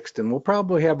be fixed, and we'll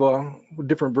probably have a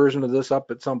different version of this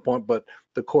up at some point, but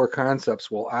the core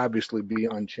concepts will obviously be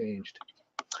unchanged.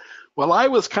 Well, I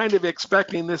was kind of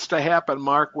expecting this to happen,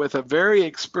 Mark, with a very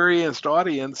experienced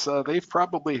audience. They've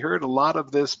probably heard a lot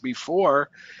of this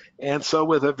before, And so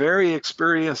with a very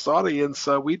experienced audience,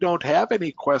 we don't have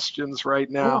any questions right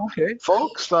now. Oh, okay.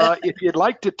 Folks, if you'd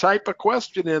like to type a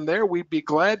question in there, we'd be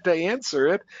glad to answer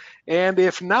it. And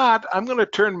if not, I'm going to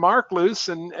turn Mark loose.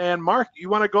 And Mark, you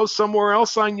want to go somewhere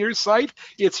else on your site?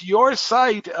 It's your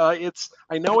site. I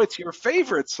know it's your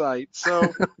favorite site.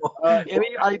 So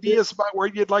any ideas about where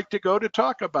you'd like to go to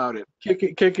talk about it? Kick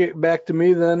it back to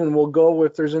me then, and we'll go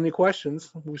if there's any questions.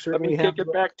 We Let certainly me have. kick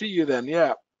it back to you then.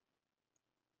 Yeah.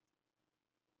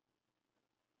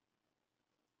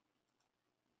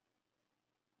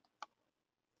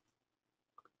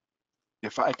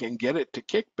 If I can get it to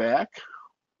kick back.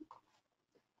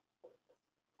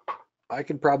 I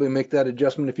can probably make that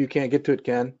adjustment if you can't get to it,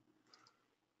 Ken.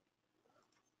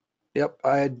 Yep,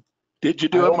 Did you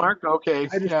do it, Mark? Okay.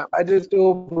 I just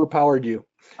overpowered you.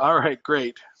 All right,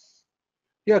 great.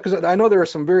 Yeah, because I know there are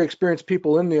some very experienced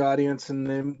people in the audience,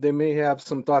 and they may have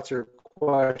some thoughts or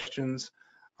questions.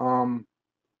 Let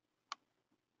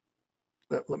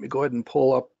me go ahead and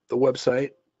pull up the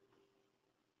website.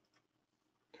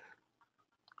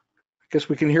 I guess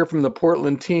we can hear from the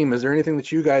Portland team. Is there anything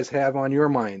that you guys have on your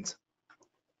minds?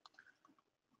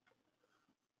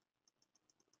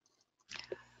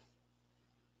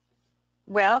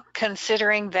 Well,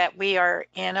 considering that we are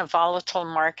in a volatile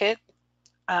market,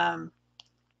 why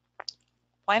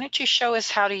don't you show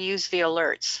us how to use the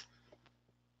alerts?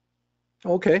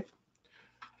 Okay.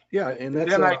 Yeah, and that's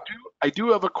Then I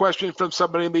do have a question from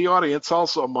somebody in the audience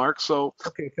also, Mark. So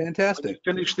okay, fantastic.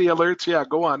 Finish the alerts. Yeah,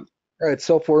 go on. All right,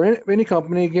 so for any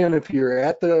company, again, if you're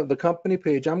at the company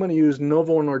page, I'm going to use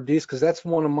Novo Nordisk because that's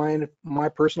one of my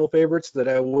personal favorites that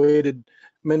I waited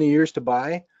many years to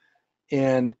buy.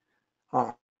 And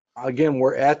again,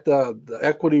 we're at the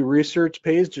equity research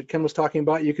page that Ken was talking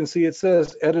about. You can see it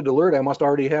says edit alert. I must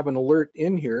already have an alert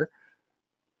in here.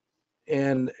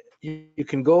 And you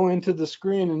can go into the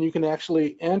screen and you can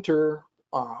actually enter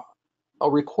a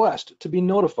request to be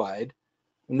notified.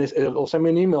 And it'll send me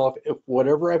an email if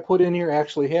whatever I put in here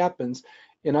actually happens.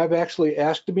 And I've actually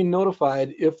asked to be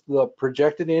notified if the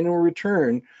projected annual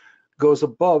return goes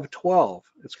above 12.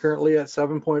 It's currently at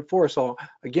 7.4. So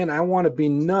again, I want to be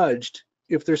nudged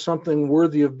if there's something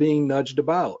worthy of being nudged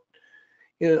about.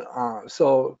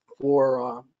 So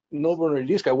for Novo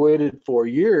Nordisk, I waited for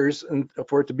years and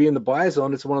for it to be in the buy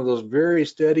zone. It's one of those very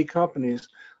steady companies.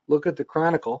 Look at the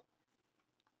Chronicle.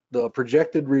 The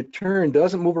projected return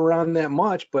doesn't move around that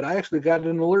much, but I actually got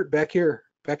an alert back here,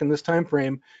 back in this time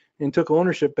frame, and took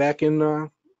ownership back in,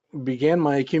 began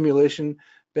my accumulation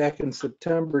back in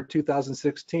September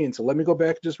 2016. So let me go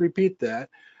back and just repeat that.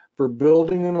 For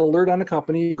building an alert on a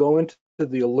company, you go into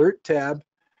the alert tab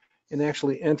and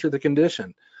actually enter the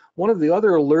condition. One of the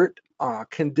other alert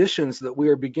conditions that we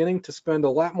are beginning to spend a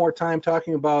lot more time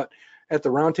talking about at the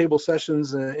roundtable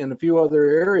sessions and a few other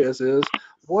areas is,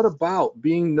 what about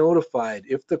being notified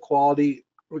if the quality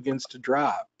begins to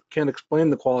drop? Can explain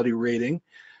the quality rating,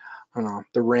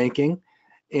 the ranking,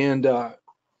 and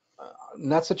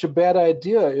not such a bad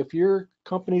idea. If your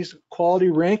company's quality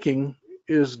ranking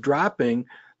is dropping,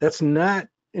 that's not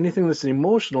anything that's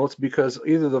emotional. It's because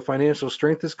either the financial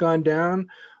strength has gone down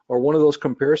or one of those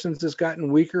comparisons has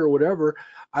gotten weaker or whatever.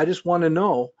 I just want to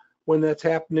know when that's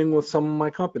happening with some of my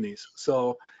companies.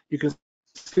 So you can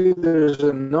see there's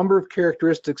a number of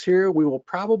characteristics here. We will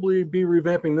probably be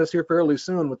revamping this here fairly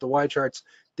soon with the Y charts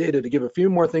data to give a few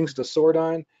more things to sort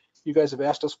on. You guys have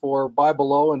asked us for buy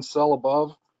below and sell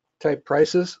above type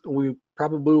prices. We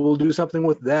probably will do something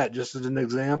with that just as an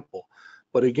example.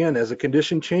 But again, as a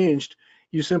condition changed,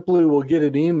 you simply will get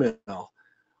an email.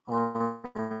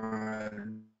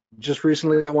 Just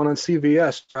recently, I went on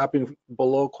CVS dropping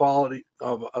below quality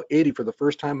of 80 for the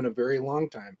first time in a very long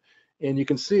time. And you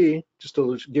can see, just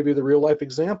to give you the real life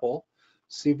example,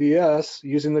 CVS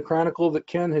using the Chronicle that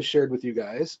Ken has shared with you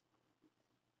guys.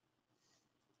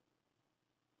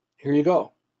 Here you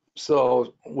go.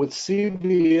 So with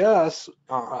CVS,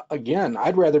 again,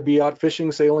 I'd rather be out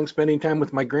fishing, sailing, spending time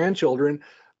with my grandchildren,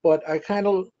 but I kind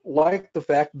of like the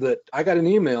fact that I got an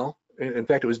email. In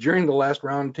fact, it was during the last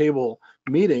roundtable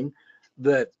meeting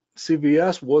that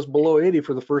CVS was below 80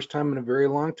 for the first time in a very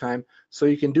long time. So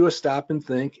you can do a stop and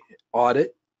think,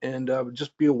 audit, and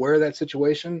just be aware of that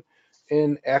situation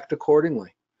and act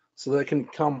accordingly. So that can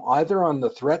come either on the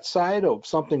threat side of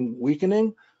something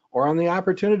weakening or on the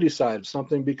opportunity side of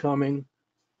something becoming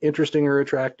interesting or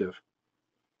attractive.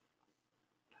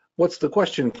 What's the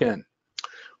question, Ken?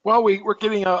 Well, we're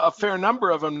getting a fair number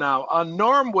of them now.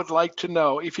 Norm would like to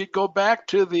know, if you go back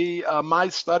to the My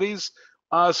Studies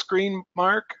screen,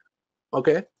 Mark.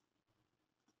 Okay.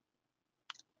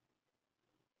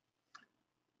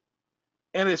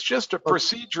 And it's just a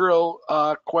procedural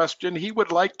question. He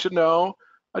would like to know,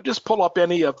 just pull up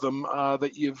any of them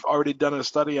that you've already done a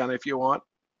study on if you want.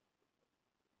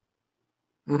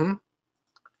 Mm-hmm.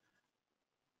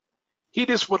 He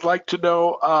just would like to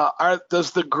know,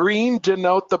 does the green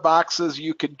denote the boxes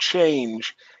you can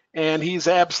change? And he's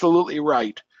absolutely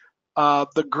right.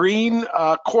 The green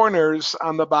corners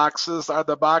on the boxes are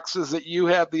the boxes that you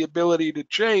have the ability to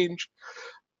change.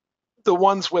 The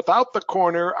ones without the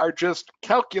corner are just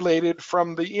calculated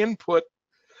from the input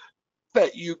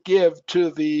that you give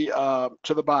to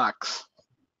the box.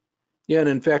 Yeah, and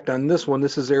in fact, on this one,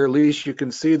 this is Air Leash. You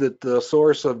can see that the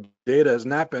source of data has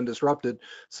not been disrupted.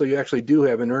 So you actually do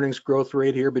have an earnings growth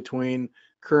rate here between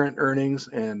current earnings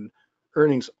and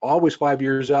earnings always 5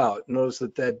 years out. Notice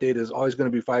that that data is always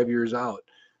going to be 5 years out.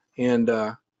 And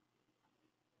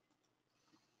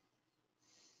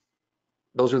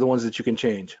those are the ones that you can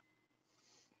change.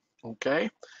 Okay.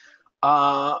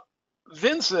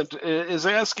 Vincent is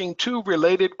asking two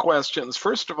related questions.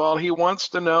 First of all, he wants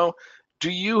to know, do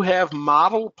you have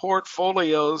model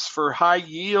portfolios for high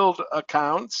yield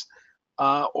accounts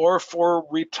or for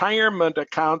retirement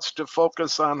accounts to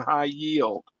focus on high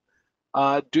yield?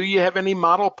 Do you have any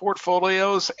model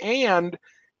portfolios, and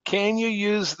can you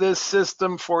use this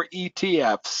system for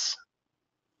ETFs?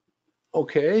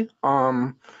 Okay.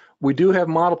 We do have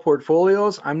model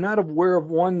portfolios. I'm not aware of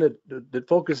one that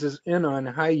focuses in on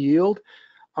high yield.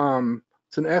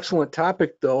 It's an excellent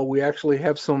topic, though. We actually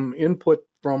have some input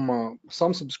from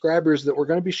some subscribers that we're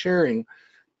going to be sharing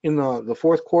in the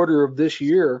fourth quarter of this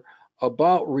year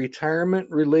about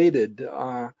retirement-related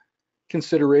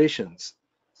considerations.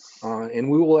 And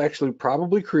we will actually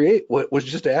probably create what was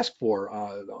just asked for,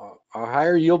 a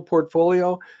higher yield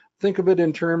portfolio. Think of it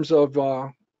in terms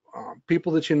of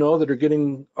people that you know that are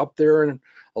getting up there and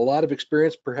a lot of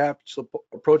experience, perhaps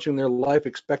approaching their life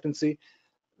expectancy,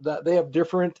 that they have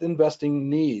different investing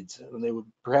needs, and they would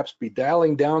perhaps be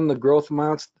dialing down the growth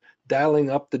amounts, dialing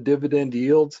up the dividend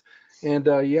yields, and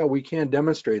yeah, we can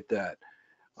demonstrate that.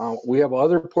 We have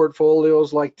other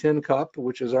portfolios like Tin Cup,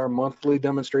 which is our monthly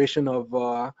demonstration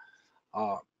of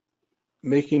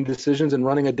making decisions and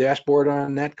running a dashboard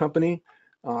on that company,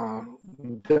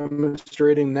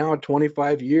 demonstrating now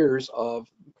 25 years of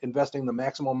investing the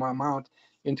maximum amount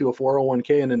into a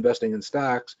 401k and investing in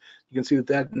stocks. You can see that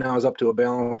that now is up to a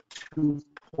balance of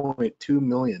 2.2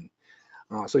 million.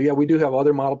 So yeah, we do have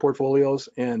other model portfolios,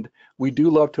 and we do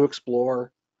love to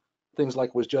explore things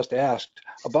like was just asked.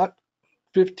 About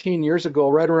 15 years ago,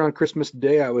 right around Christmas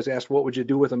Day, I was asked, what would you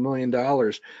do with $1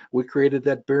 million? We created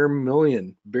that bare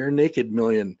naked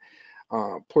million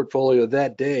portfolio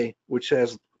that day, which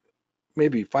has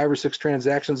maybe 5 or 6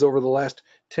 transactions over the last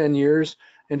 10 years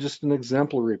and just an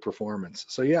exemplary performance.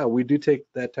 So yeah, we do take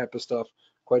that type of stuff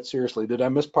quite seriously. Did I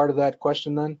miss part of that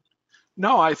question then?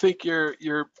 No, I think you're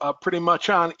pretty much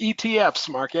on. ETFs,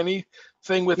 Mark.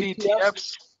 Anything with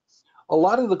ETFs? A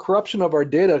lot of the corruption of our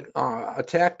data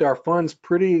attacked our funds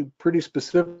pretty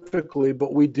specifically,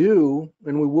 but we do,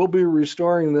 and we will be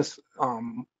restoring this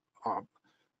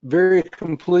very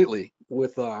completely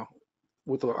with our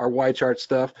Y chart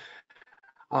stuff.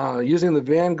 Using the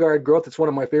Vanguard growth, it's one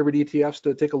of my favorite ETFs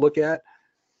to take a look at.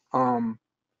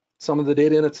 Some of the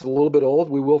data in it's a little bit old.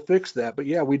 We will fix that, but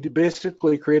yeah, we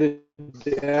basically created a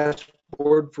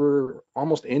dashboard for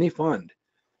almost any fund.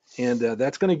 And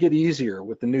that's going to get easier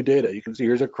with the new data. You can see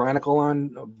here's a chronicle on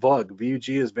VUG.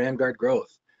 VUG is Vanguard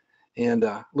Growth. And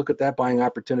look at that buying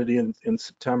opportunity in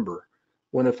September,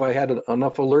 when if I had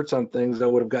enough alerts on things, I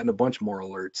would have gotten a bunch more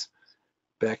alerts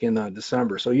back in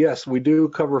December. So yes, we do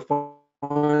cover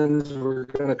funds. We're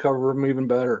going to cover them even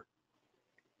better.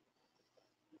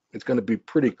 It's going to be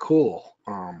pretty cool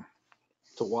to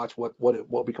watch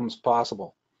what becomes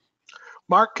possible.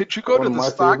 Mark, could you go to the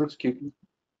stock?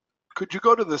 Could you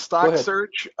go to the stock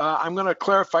search? I'm going to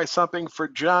clarify something for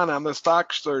John on the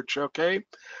stock search, okay?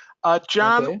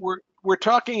 John, okay. We're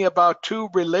talking about two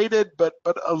related but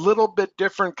a little bit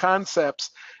different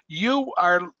concepts. You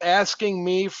are asking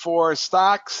me for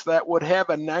stocks that would have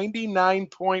a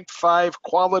 99.5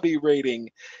 quality rating.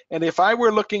 And if I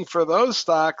were looking for those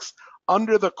stocks,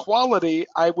 under the quality,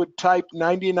 I would type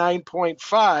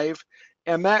 99.5.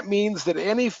 And that means that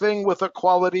anything with a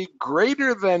quality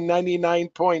greater than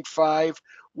 99.5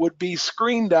 would be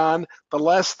screened on. The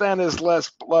less than is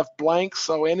left blank,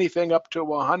 so anything up to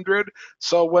 100.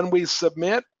 So when we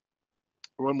submit,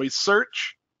 when we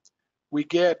search, we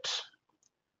get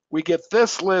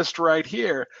this list right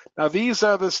here. Now these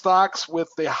are the stocks with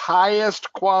the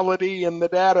highest quality in the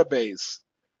database.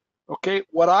 Okay,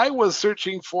 what I was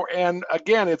searching for, and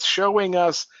again, it's showing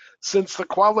us since the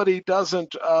quality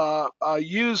doesn't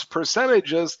use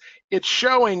percentages, it's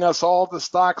showing us all the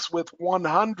stocks with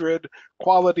 100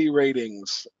 quality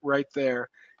ratings right there.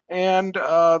 And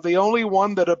the only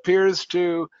one that appears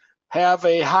to have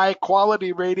a high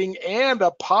quality rating and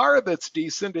a par that's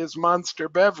decent is Monster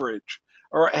Beverage,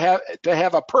 or to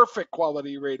have a perfect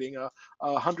quality rating, a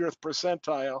 100th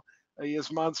percentile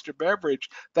is Monster Beverage.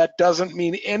 That doesn't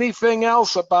mean anything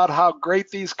else about how great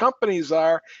these companies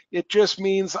are. It just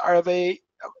means, are they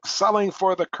selling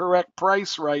for the correct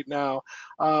price right now?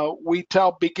 We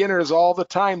tell beginners all the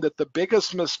time that the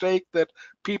biggest mistake that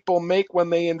people make when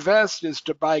they invest is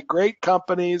to buy great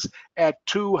companies at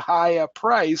too high a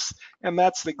price, and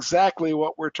that's exactly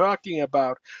what we're talking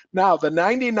about. Now, the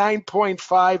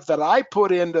 99.5 that I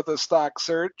put into the stock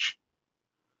search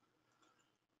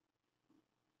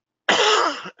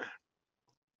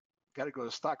got to go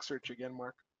to stock search again,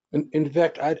 Mark. In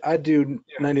fact, I do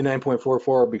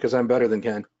 99.44 because I'm better than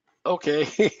Ken. Okay.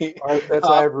 That's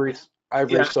Ivory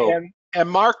soap. And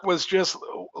Mark was just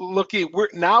looking,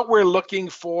 we're looking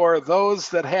for those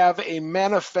that have a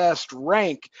manifest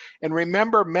rank. And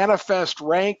remember, manifest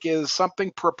rank is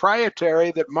something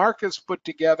proprietary that Mark has put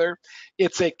together.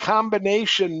 It's a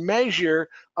combination measure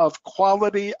of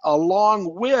quality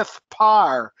along with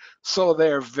par. So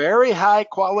they're very high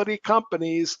quality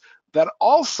companies that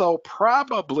also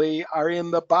probably are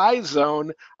in the buy zone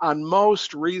on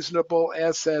most reasonable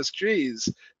SSGs.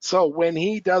 So when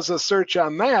he does a search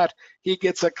on that, he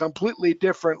gets a completely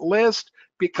different list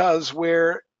because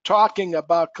we're talking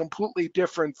about completely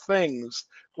different things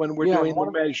when we're doing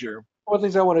the measure. One of the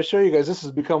things I want to show you guys, this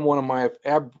has become one of my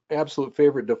absolute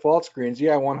favorite default screens.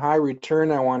 Yeah, I want high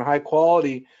return, I want high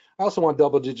quality. I also want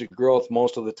double-digit growth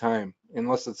most of the time,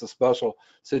 unless it's a special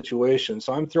situation.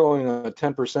 So I'm throwing a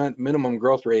 10% minimum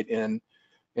growth rate in,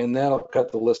 and that'll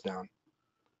cut the list down.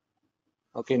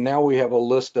 Okay, now we have a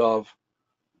list of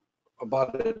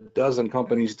about a dozen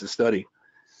companies to study.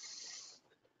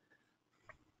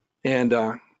 And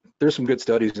there's some good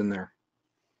studies in there,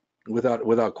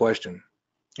 without question.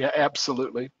 Yeah,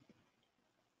 absolutely.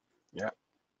 Yeah.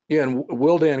 Yeah, and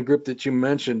Willdan Group that you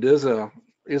mentioned is a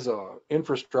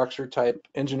infrastructure type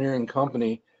engineering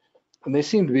company, and they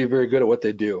seem to be very good at what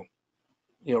they do.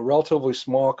 You know, relatively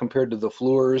small compared to the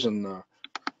Fluors and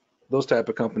those type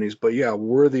of companies, but yeah,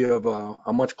 worthy of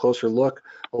a much closer look.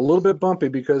 A little bit bumpy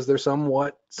because they're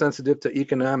somewhat sensitive to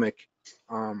economic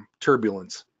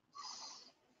turbulence.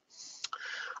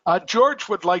 George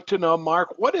would like to know,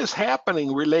 Mark, what is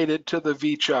happening related to the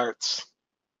V charts?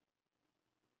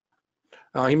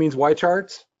 He means Y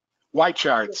charts? Y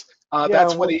charts. Yeah,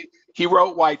 that's what he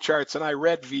wrote, Y charts, and I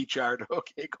read V chart.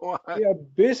 Okay, go on. Yeah,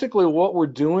 basically what we're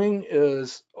doing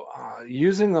is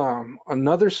using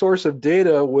another source of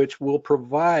data which will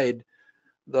provide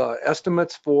the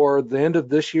estimates for the end of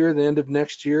this year, the end of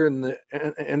next year, and the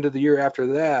end of the year after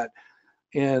that.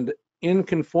 And in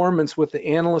conformance with the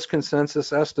analyst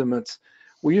consensus estimates,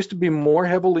 we used to be more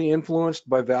heavily influenced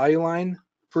by value line,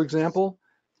 for example,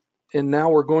 and now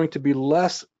we're going to be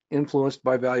less influenced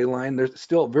by value line. They're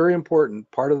still a very important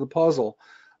part of the puzzle,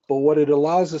 but what it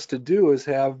allows us to do is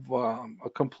have a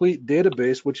complete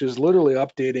database which is literally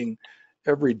updating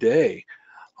every day.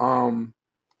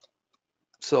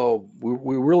 So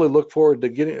we really look forward to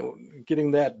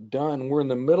getting that done. We're in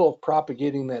the middle of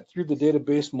propagating that through the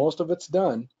database. Most of it's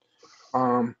done,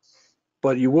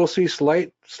 but you will see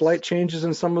slight changes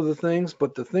in some of the things.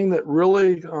 But the thing that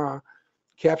really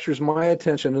captures my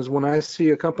attention is when I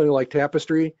see a company like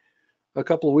Tapestry. A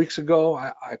couple of weeks ago,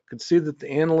 I could see that the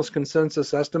analyst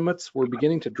consensus estimates were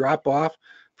beginning to drop off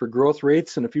for growth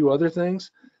rates and a few other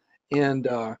things. And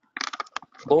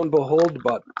lo and behold,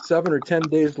 about 7 or 10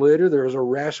 days later, there was a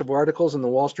rash of articles in the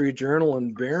Wall Street Journal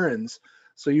and Barron's.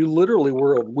 So you literally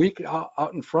were a week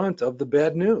out in front of the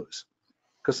bad news,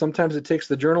 because sometimes it takes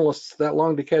the journalists that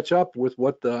long to catch up with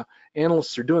what the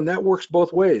analysts are doing. That works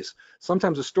both ways.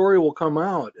 Sometimes a story will come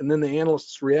out and then the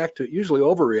analysts react to it, usually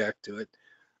overreact to it.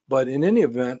 But in any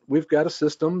event, we've got a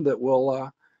system that will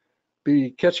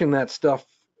be catching that stuff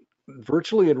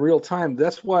virtually in real time.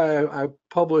 That's why I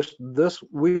published this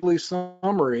weekly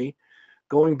summary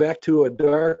going back to A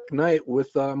Dark Knight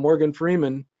with Morgan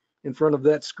Freeman in front of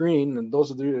that screen. And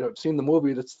those of you who have seen the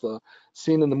movie, that's the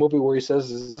scene in the movie where he says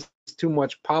it's too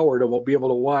much power to be able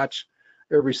to watch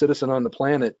every citizen on the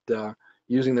planet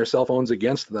using their cell phones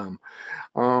against them.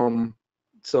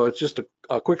 So it's just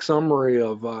a quick summary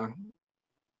of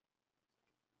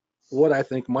what I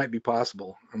think might be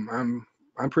possible. I'm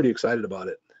pretty excited about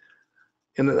it.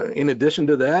 In addition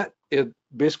to that, it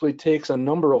basically takes a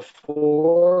number of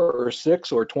 4 or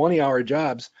 6 or 20-hour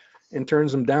jobs and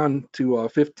turns them down to a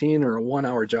 15 or a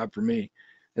 1-hour job for me.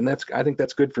 And I think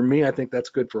that's good for me. I think that's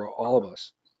good for all of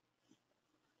us.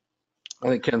 I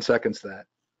think Ken seconds that.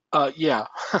 Yeah.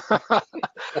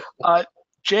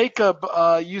 Jacob,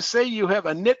 you say you have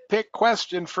a nitpick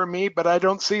question for me, but I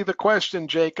don't see the question,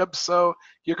 Jacob. So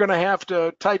you're going to have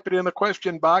to type it in the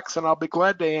question box, and I'll be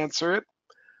glad to answer it.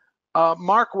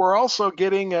 Mark, we're also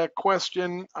getting a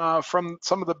question from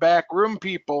some of the back room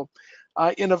people.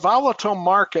 In a volatile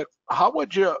market, how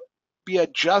would you be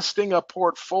adjusting a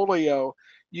portfolio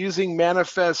using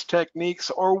manifest techniques,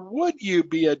 or would you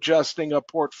be adjusting a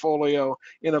portfolio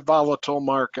in a volatile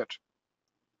market?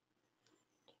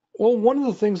 Well, one of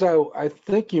the things I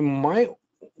think you might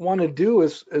want to do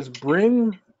is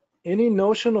bring any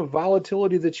notion of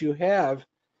volatility that you have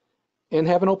and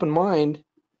have an open mind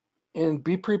and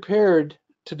be prepared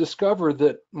to discover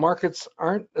that markets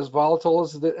aren't as volatile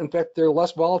as in fact, they're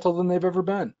less volatile than they've ever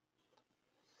been.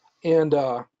 And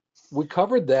we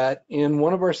covered that in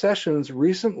one of our sessions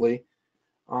recently.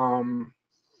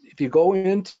 If you go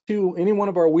into any one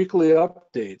of our weekly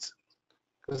updates,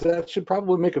 because that should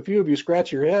probably make a few of you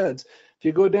scratch your heads. If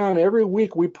you go down every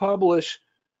week, we publish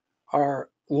our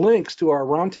links to our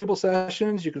roundtable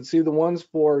sessions. You can see the ones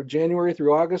for January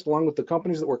through August, along with the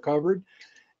companies that were covered.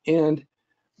 And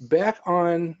back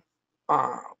on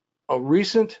a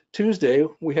recent Tuesday,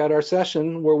 we had our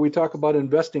session where we talk about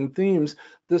investing themes.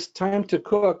 This time to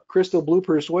cook, Crystal Blue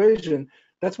Persuasion,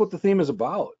 that's what the theme is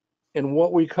about. And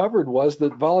what we covered was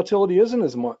that volatility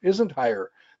isn't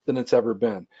higher than it's ever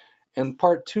been. And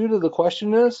part two to the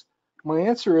question is, my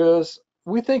answer is,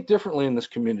 we think differently in this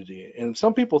community. And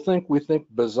some people think we think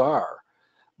bizarre,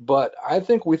 but I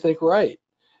think we think right.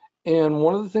 And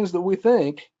one of the things that we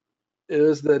think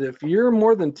is that if you're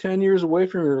more than 10 years away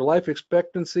from your life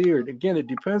expectancy, or again, it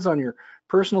depends on your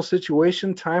personal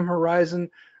situation, time horizon,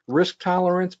 risk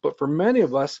tolerance, but for many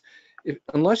of us,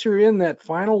 unless you're in that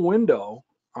final window,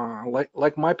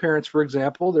 like my parents, for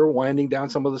example, they're winding down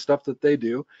some of the stuff that they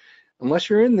do.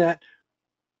 Unless you're in that,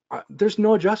 there's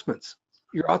no adjustments.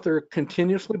 You're out there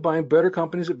continuously buying better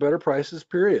companies at better prices,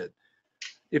 period.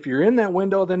 If you're in that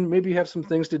window, then maybe you have some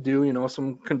things to do, you know,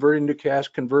 some converting to cash,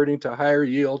 converting to higher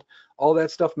yield, all that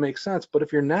stuff makes sense. But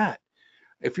if you're not,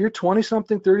 if you're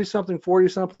 20-something, 30-something,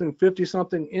 40-something,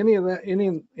 50-something,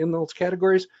 any in those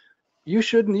categories, you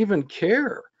shouldn't even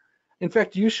care. In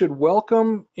fact, you should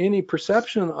welcome any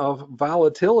perception of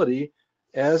volatility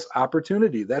as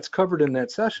opportunity. That's covered in that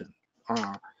session.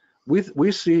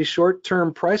 We see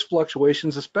short-term price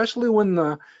fluctuations, especially when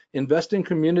the investing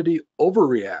community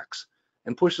overreacts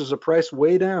and pushes the price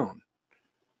way down,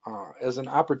 as an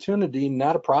opportunity,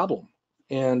 not a problem.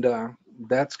 And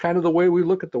that's kind of the way we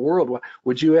look at the world.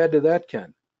 Would you add to that,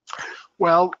 Ken?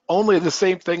 Well, only the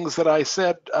same things that I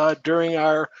said during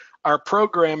our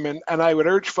program, and I would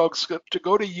urge folks to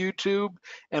go to YouTube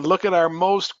and look at our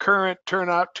most current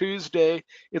Turnout Tuesday.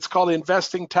 It's called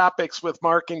Investing Topics with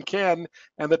Mark and Ken,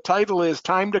 and the title is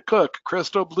Time to Cook,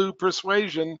 Crystal Blue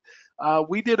Persuasion.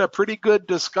 We did a pretty good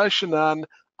discussion on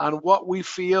what we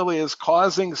feel is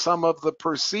causing some of the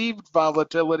perceived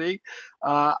volatility.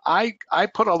 I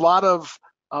put a lot of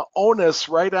onus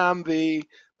right on the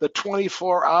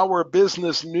 24-hour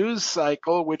business news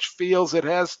cycle, which feels it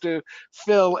has to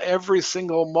fill every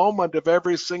single moment of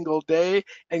every single day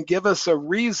and give us a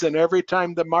reason every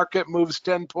time the market moves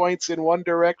 10 points in one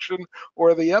direction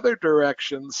or the other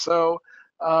direction. So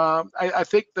I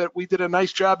think that we did a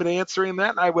nice job in answering that,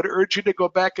 and I would urge you to go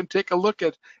back and take a look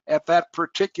at that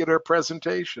particular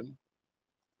presentation.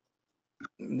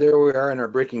 There we are in our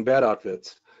Breaking Bad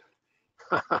outfits.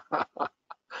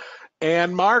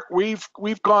 And Mark, we've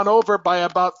gone over by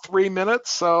about 3 minutes,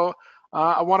 so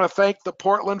I want to thank the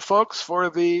Portland folks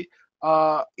for the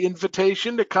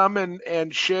invitation to come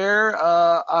and share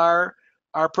our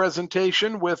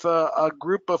presentation with a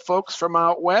group of folks from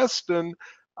out west, and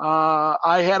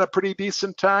I had a pretty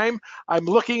decent time. I'm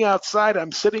looking outside.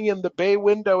 I'm sitting in the bay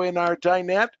window in our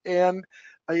dinette, and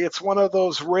it's one of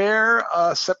those rare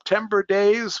September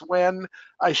days when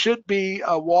I should be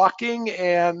walking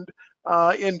and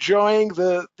enjoying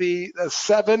the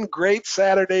 7 great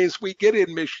Saturdays we get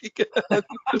in Michigan.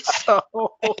 So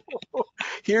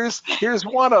here's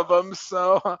one of them.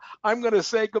 So I'm going to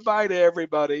say goodbye to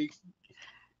everybody.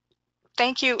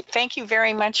 Thank you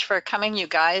very much for coming, you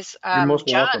guys. You're most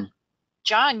welcome.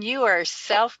 John, you are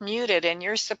self-muted, and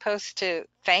you're supposed to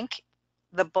thank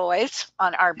the boys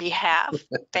on our behalf.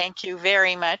 Thank you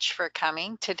very much for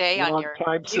coming today on your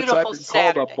beautiful Saturday. Long time since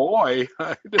I've been called a boy.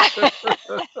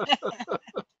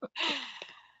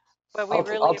 Well, we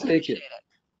really appreciate it.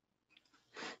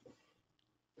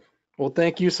 Well,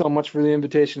 thank you so much for the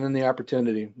invitation and the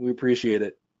opportunity. We appreciate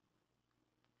it.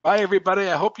 Bye, everybody.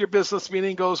 I hope your business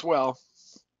meeting goes well.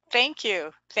 Thank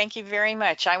you. Thank you very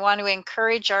much. I want to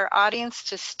encourage our audience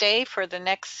to stay for the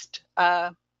next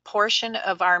portion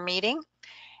of our meeting.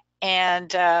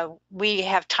 And we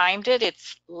have timed it.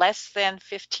 It's less than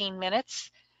 15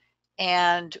 minutes.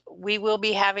 And we will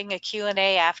be having a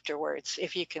Q&A afterwards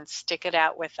if you can stick it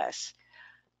out with us.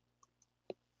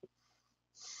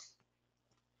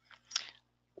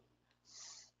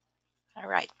 All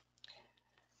right.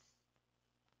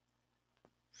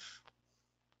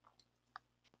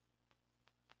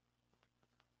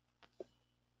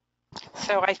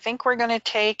 So I think we're going to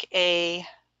take a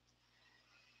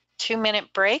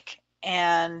 2-minute break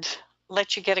and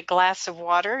let you get a glass of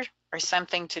water or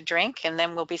something to drink, and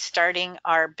then we'll be starting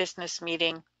our business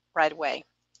meeting right away.